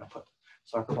we're trying to put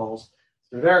soccer balls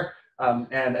through there.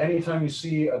 And anytime you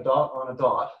see a dot on a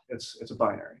dot, it's a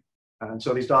binary. And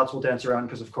so these dots will dance around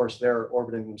because of course they're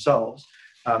orbiting themselves.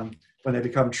 When they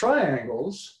become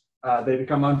triangles, they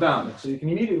become unbounded. So you can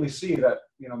immediately see that,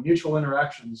 you know, mutual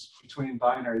interactions between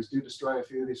binaries do destroy a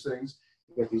few of these things.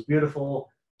 You get these beautiful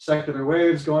secular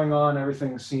waves going on.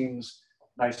 Everything seems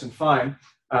nice and fine.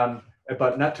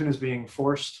 But Neptune is being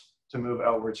forced to move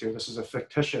outwards here. This is a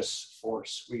fictitious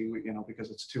force, you know, because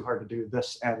it's too hard to do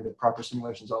this and the proper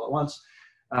simulations all at once.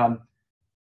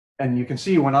 And you can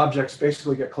see when objects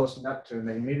basically get close to Neptune,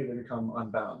 they immediately become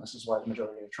unbound. This is why the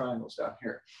majority of triangles down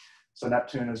here. So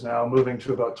Neptune is now moving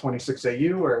to about 26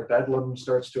 AU, where bedlam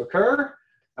starts to occur.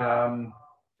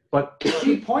 But the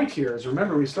key point here is,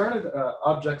 remember, we started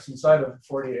objects inside of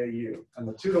 40 AU, and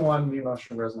the 2-to-1 mean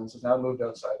motion resonance has now moved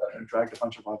outside that and dragged a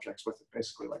bunch of objects with it,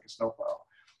 basically like a snowplow.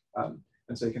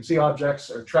 And so you can see objects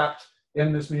are trapped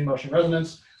in this mean motion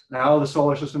resonance. Now the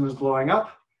solar system is blowing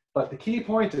up. But the key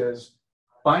point is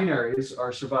binaries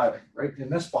are surviving, right? In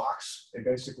this box, they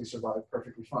basically survive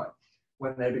perfectly fine.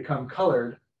 When they become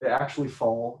colored, they actually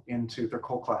fall into their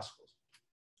co-classicals,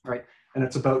 right? And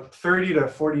it's about 30 to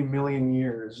 40 million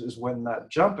years is when that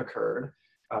jump occurred,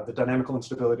 the dynamical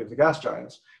instability of the gas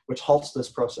giants, which halts this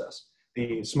process.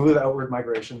 The smooth outward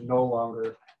migration no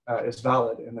longer is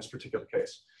valid in this particular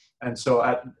case. And so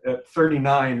at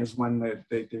 39 is when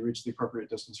they reach the appropriate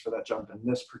distance for that jump in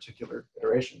this particular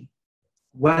iteration.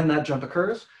 When that jump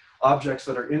occurs, objects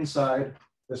that are inside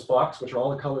this box, which are all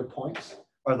the colored points,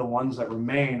 are the ones that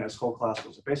remain as whole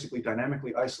classicals. They're basically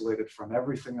dynamically isolated from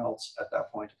everything else at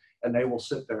that point, and they will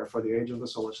sit there for the age of the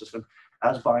solar system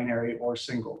as binary or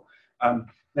single.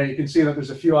 Now you can see that there's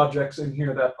a few objects in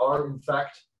here that are in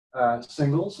fact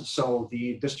singles. So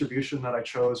the distribution that I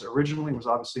chose originally was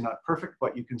obviously not perfect,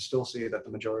 but you can still see that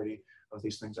the majority of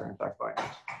these things are in fact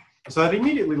binaries. So that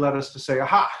immediately led us to say,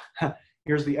 aha,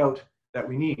 here's the out that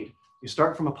we need. You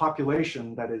start from a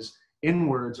population that is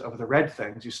inwards of the red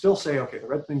things. You still say, okay, the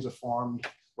red things are formed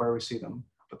where we see them,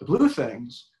 but the blue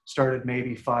things started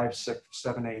maybe 5, 6,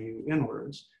 7 AU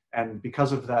inwards. And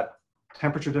because of that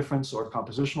temperature difference or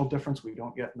compositional difference, we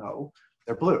don't yet know,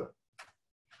 they're blue.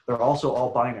 They're also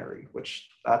all binary, which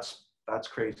that's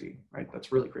crazy, right?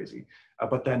 That's really crazy.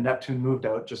 But then Neptune moved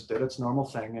out, just did its normal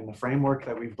thing in the framework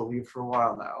that we've believed for a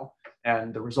while now.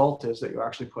 And the result is that you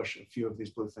actually push a few of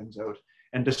these blue things out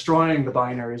and destroying the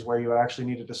binaries where you actually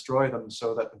need to destroy them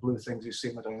so that the blue things you see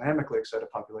in the dynamically excited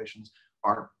populations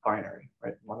aren't binary,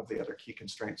 right? One of the other key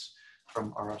constraints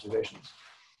from our observations.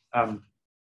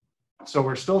 So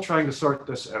we're still trying to sort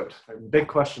this out. Big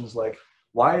questions like,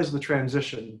 why is the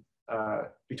transition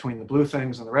between the blue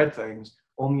things and the red things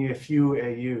only a few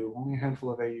AU, only a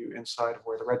handful of AU inside of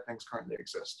where the red things currently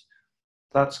exist?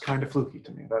 That's kind of fluky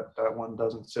to me. That one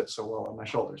doesn't sit so well on my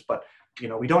shoulders. But you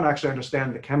know, we don't actually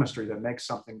understand the chemistry that makes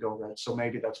something go red, so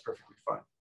maybe that's perfectly fine.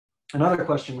 Another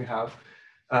question we have,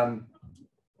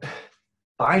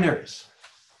 binaries.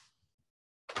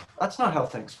 That's not how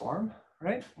things form,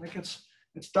 right? Like it's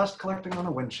dust collecting on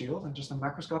a windshield and just a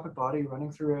macroscopic body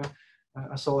running through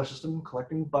a solar system,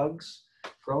 collecting bugs,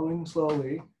 growing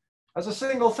slowly as a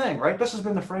single thing, right? This has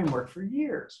been the framework for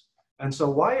years. And so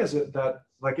why is it that,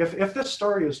 like, if this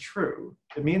story is true,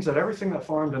 it means that everything that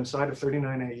formed inside of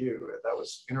 39 AU that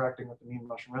was interacting with the mean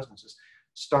motion resonances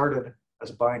started as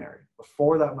a binary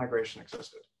before that migration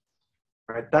existed,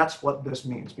 right? That's what this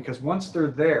means, because once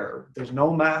they're there, there's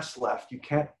no mass left. You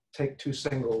can't take two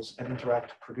singles and interact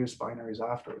to produce binaries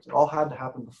afterwards. It all had to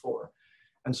happen before.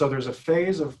 And so there's a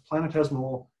phase of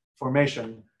planetesimal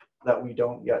formation that we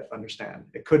don't yet understand.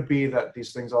 It could be that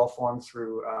these things all formed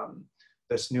through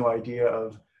this new idea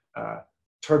of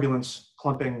turbulence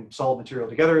clumping solid material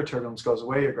together. Turbulence goes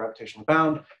away, you're gravitationally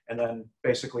bound, and then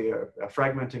basically a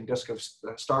fragmenting disk of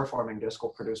star-forming disk will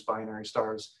produce binary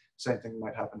stars. Same thing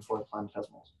might happen for the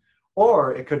planetesimals.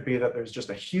 Or it could be that there's just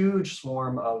a huge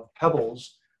swarm of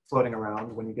pebbles floating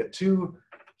around when you get two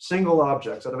single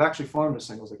objects that have actually formed as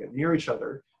singles that get near each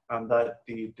other, that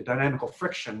the dynamical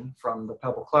friction from the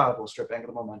pebble cloud will strip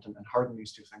angular momentum and harden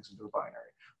these two things into a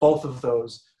binary. Both of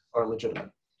those are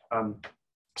legitimate.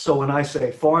 So when I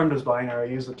say formed as binary,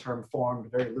 I use the term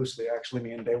formed very loosely. I actually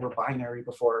mean they were binary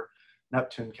before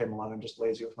Neptune came along. I'm just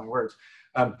lazy with my words.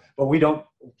 But we don't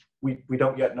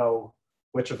yet know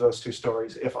which of those two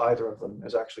stories, if either of them,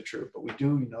 is actually true. But we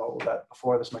do know that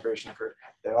before this migration occurred,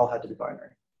 they all had to be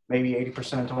binary. Maybe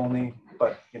 80% only,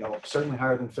 but you know, certainly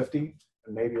higher than 50,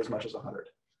 and maybe as much as 100,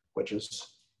 which is,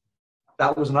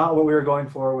 that was not what we were going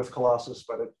for with Col-OSSOS,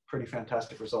 but a pretty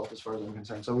fantastic result as far as I'm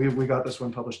concerned. So we got this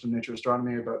one published in Nature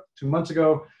Astronomy about 2 months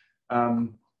ago,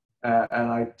 and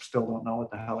I still don't know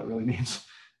what the hell it really means.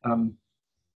 All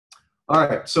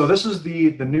right, so this is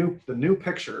the new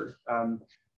picture.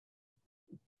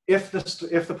 If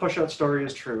the push-out story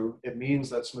is true, it means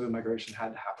that smooth migration had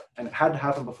to happen, and it had to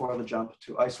happen before the jump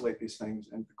to isolate these things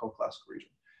in the co-classical region.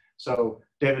 So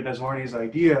David Nesvorny's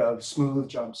idea of smooth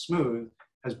jump smooth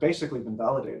has basically been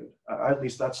validated. At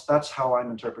least that's how I'm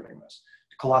interpreting this.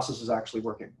 Col-OSSOS is actually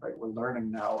working, right? We're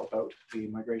learning now about the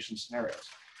migration scenarios.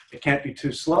 It can't be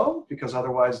too slow because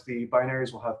otherwise the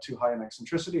binaries will have too high an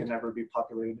eccentricity and never be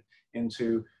populated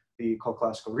into the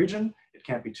co-classical region. It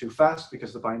can't be too fast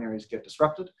because the binaries get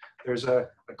disrupted. There's a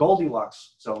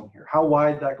Goldilocks zone here. How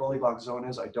wide that Goldilocks zone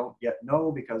is, I don't yet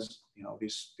know, because you know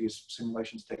these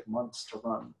simulations take months to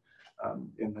run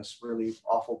in this really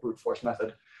awful brute force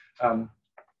method.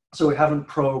 So we haven't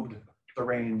probed the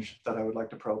range that I would like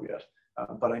to probe yet.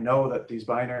 But I know that these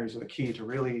binaries are the key to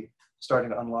really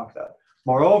starting to unlock that.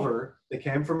 Moreover, they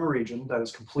came from a region that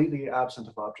is completely absent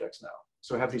of objects now.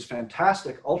 So we have these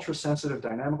fantastic ultra-sensitive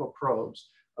dynamical probes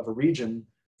of a region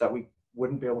that we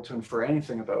wouldn't be able to infer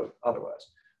anything about otherwise.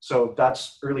 So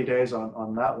that's early days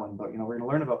on that one, but we're going to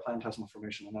learn about planetesimal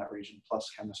formation in that region,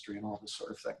 plus chemistry and all this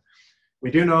sort of thing.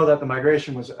 We do know that the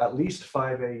migration was at least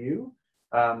 5 AU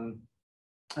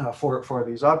for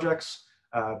these objects,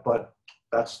 but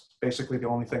that's basically the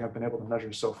only thing I've been able to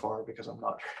measure so far because I'm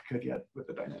not very good yet with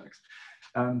the dynamics.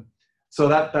 So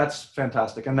that's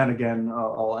fantastic. And then again,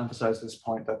 I'll emphasize this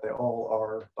point that they all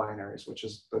are binaries, which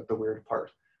is the weird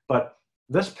part. But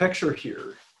this picture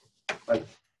here, like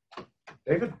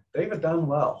David done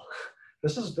well.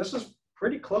 This is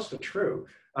pretty close to true.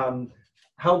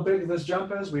 How big this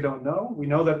jump is, we don't know. We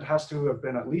know that it has to have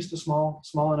been at least a small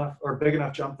enough or big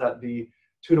enough jump that the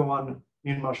 2-to-1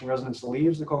 mean motion resonance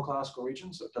leaves the co-classical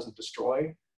region, so it doesn't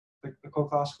destroy the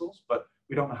co-classicals, but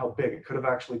we don't know how big. It could have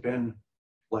actually been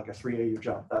like a 3 AU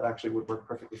jump. That actually would work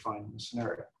perfectly fine in this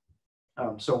scenario.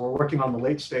 So we're working on the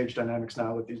late stage dynamics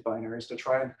now with these binaries to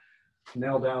try and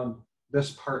nail down this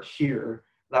part here.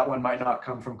 That one might not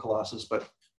come from Col-OSSOS, but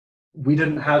we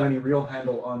didn't have any real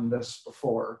handle on this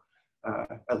before,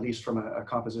 at least from a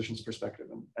compositions perspective,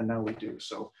 and now we do.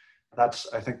 So that's,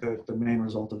 I think, the main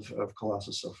result of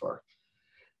Col-OSSOS so far.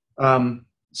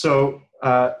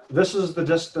 This is the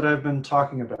disk that I've been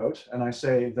talking about, and I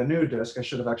say the new disk. I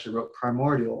should have actually wrote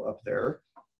primordial up there.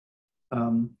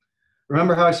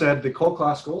 Remember how I said the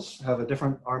co-classicals have a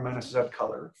different R-Z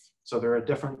color, so they're a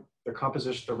different, their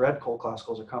composition, the red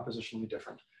co-classicals are compositionally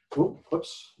different. Ooh,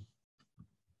 whoops.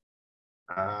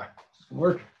 This doesn't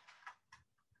work.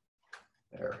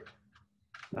 There.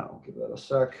 Now, I'll give that a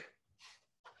sec.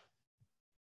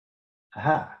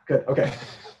 Aha, good, okay.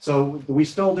 So we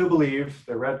still do believe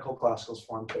the red co-classicals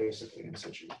form basically in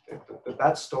situ.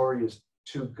 That story is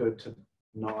too good to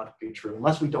not be true,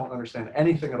 unless we don't understand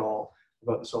anything at all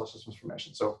about the solar system's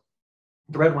formation. So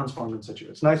the red ones formed in situ.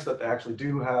 It's nice that they actually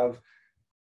do have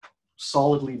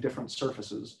solidly different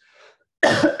surfaces.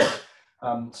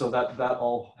 So that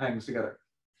all hangs together.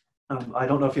 I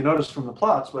don't know if you noticed from the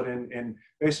plots, but in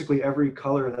basically every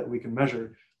color that we can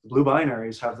measure, the blue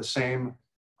binaries have the same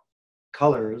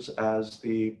colors as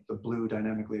the blue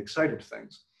dynamically excited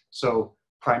things. So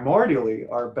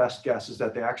primordially, our best guess is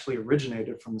that they actually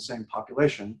originated from the same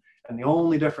population. And the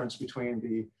only difference between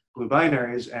the blue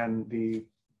binaries and the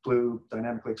blue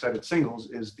dynamically excited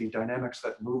singles is the dynamics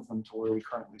that move them to where we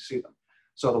currently see them.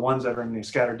 So the ones that are in the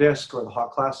scattered disk or the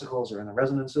hot classicals or in the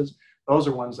resonances, those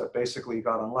are ones that basically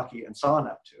got unlucky and saw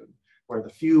Neptune, where the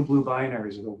few blue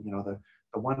binaries are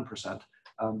the 1%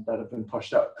 that have been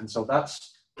pushed out. And so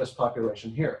that's this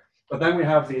population here. But then we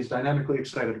have these dynamically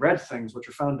excited red things, which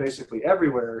are found basically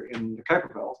everywhere in the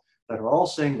Kuiper belt, that are all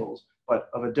singles, but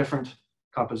of a different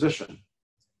composition.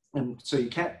 And so you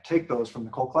can't take those from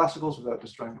the co-classicals without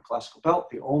destroying the classical belt.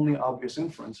 The only obvious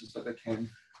inference is that they came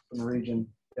from the region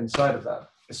inside of that.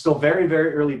 It's still very,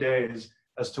 very early days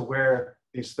as to where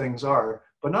these things are,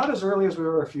 but not as early as we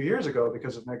were a few years ago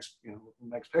because of the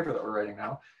next paper that we're writing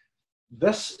now.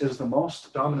 This is the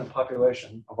most dominant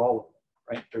population of all of them,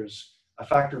 right? There's a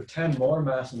factor of 10 more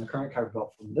mass in the current Kuiper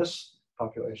belt from this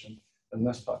population than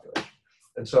this population.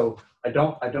 And so I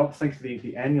don't think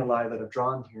the annuli that I've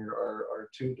drawn here are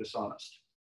too dishonest.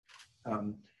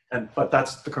 But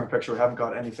that's the current picture. We haven't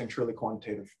got anything truly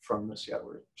quantitative from this yet.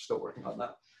 We're still working on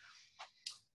that.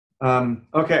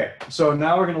 Okay, so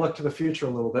now we're going to look to the future a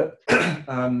little bit.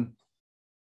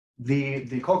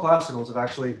 The co-classicals have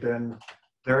actually been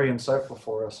very insightful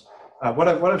for us. What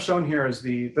I've shown here is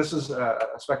this is a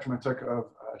spectrum I took of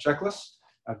checklists.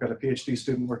 I've got a PhD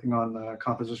student working on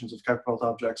compositions of Kuiper belt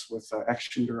objects with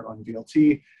X-Shooter on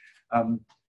VLT.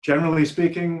 Generally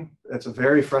speaking, it's a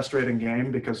very frustrating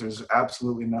game because there's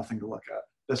absolutely nothing to look at.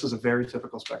 This is a very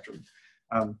typical spectrum.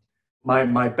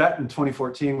 My bet in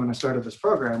 2014 when I started this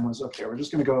program was, okay, we're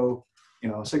just going to go,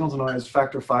 signal to noise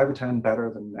factor 5 or 10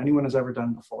 better than anyone has ever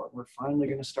done before. We're finally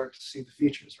going to start to see the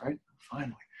features, right?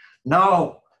 Finally.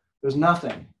 No, there's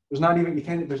nothing. There's not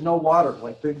even, there's no water,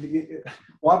 like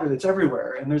water that's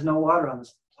everywhere, and there's no water on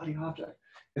this bloody object.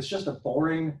 It's just a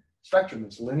boring spectrum.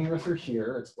 It's linear through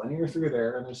here, it's linear through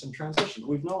there, and there's some transition.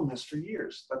 We've known this for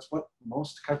years. That's what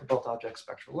most Kuiper belt object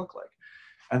spectra look like.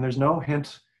 And there's no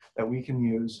hint that we can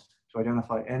use to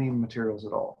identify any materials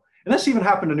at all. And this even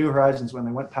happened to New Horizons when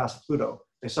they went past Pluto.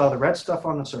 They saw the red stuff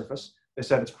on the surface. They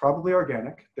said it's probably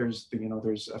organic. There's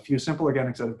a few simple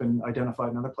organics that have been identified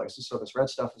in other places. So this red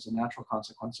stuff is a natural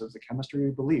consequence of the chemistry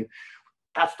we believe.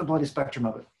 That's the bloody spectrum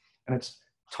of it. And it's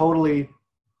totally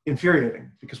infuriating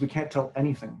because we can't tell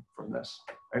anything from this.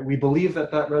 Right? We believe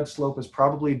that that red slope is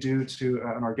probably due to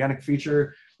an organic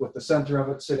feature with the center of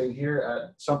it sitting here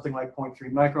at something like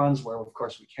 0.3 microns, where of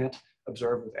course we can't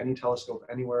observe with any telescope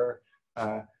anywhere.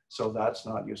 So that's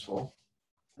not useful.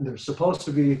 There's supposed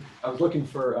to be, I was looking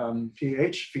for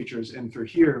pH features in through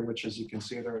here, which as you can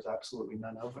see, there is absolutely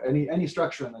none of. Any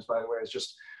structure in this, by the way, is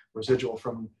just residual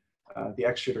from the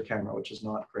X-shooter camera, which is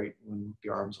not great when the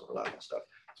arms overlap and stuff.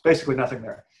 It's basically nothing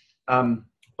there.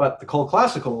 But the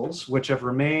Col-classicals, which have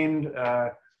remained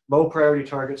low priority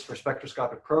targets for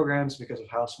spectroscopic programs because of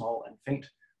how small and faint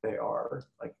they are,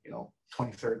 like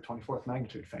 23rd, 24th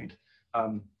magnitude faint,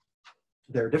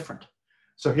 they're different.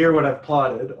 So here what I've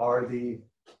plotted are the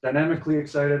dynamically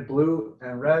excited blue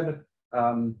and red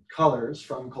colors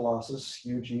from Col-OSSOS,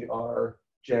 U, G, R,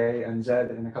 J, and Z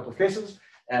in a couple of cases.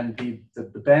 And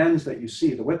the bands that you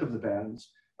see, the width of the bands,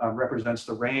 represents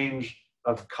the range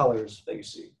of colors that you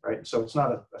see, right? So it's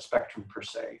not a spectrum per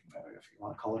se. If you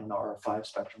want to call it an R5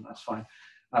 spectrum, that's fine.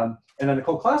 And then the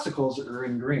Col-classicals are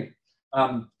in green.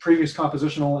 Previous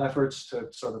compositional efforts to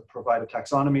sort of provide a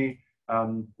taxonomy,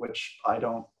 which I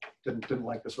didn't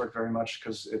like this work very much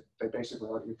because they basically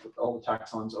all the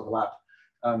taxons overlap,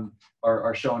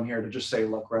 are shown here to just say,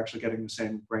 look, we're actually getting the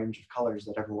same range of colors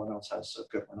that everyone else has. So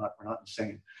good, we're not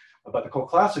insane. But the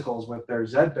Col-classicals with their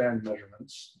Z band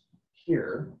measurements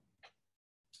here,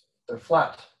 they're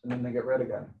flat and then they get red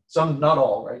again. Some, not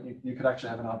all, right? You could actually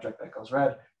have an object that goes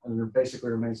red and it basically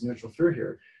remains neutral through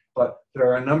here. But there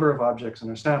are a number of objects in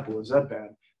our sample with Z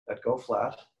band that go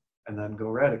flat and then go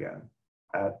red again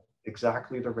at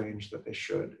exactly the range that they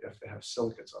should if they have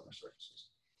silicates on their surfaces.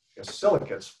 Because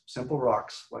silicates, simple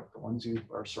rocks like the ones you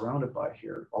are surrounded by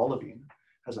here, olivine,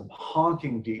 has a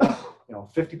honking deep,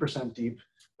 50% deep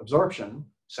absorption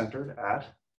centered at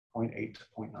 0.8 to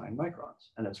 0.9 microns.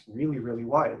 And it's really, really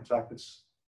wide. In fact, it's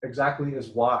exactly as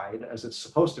wide as it's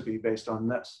supposed to be based on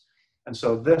this. And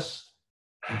so this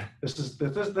is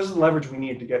the leverage we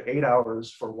need to get 8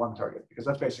 hours for one target, because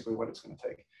that's basically what it's going to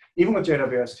take. Even with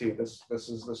JWST, this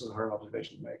is a hard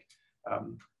observation to make.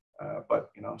 But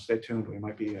stay tuned. We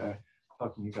might be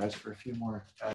talking to you guys for a few more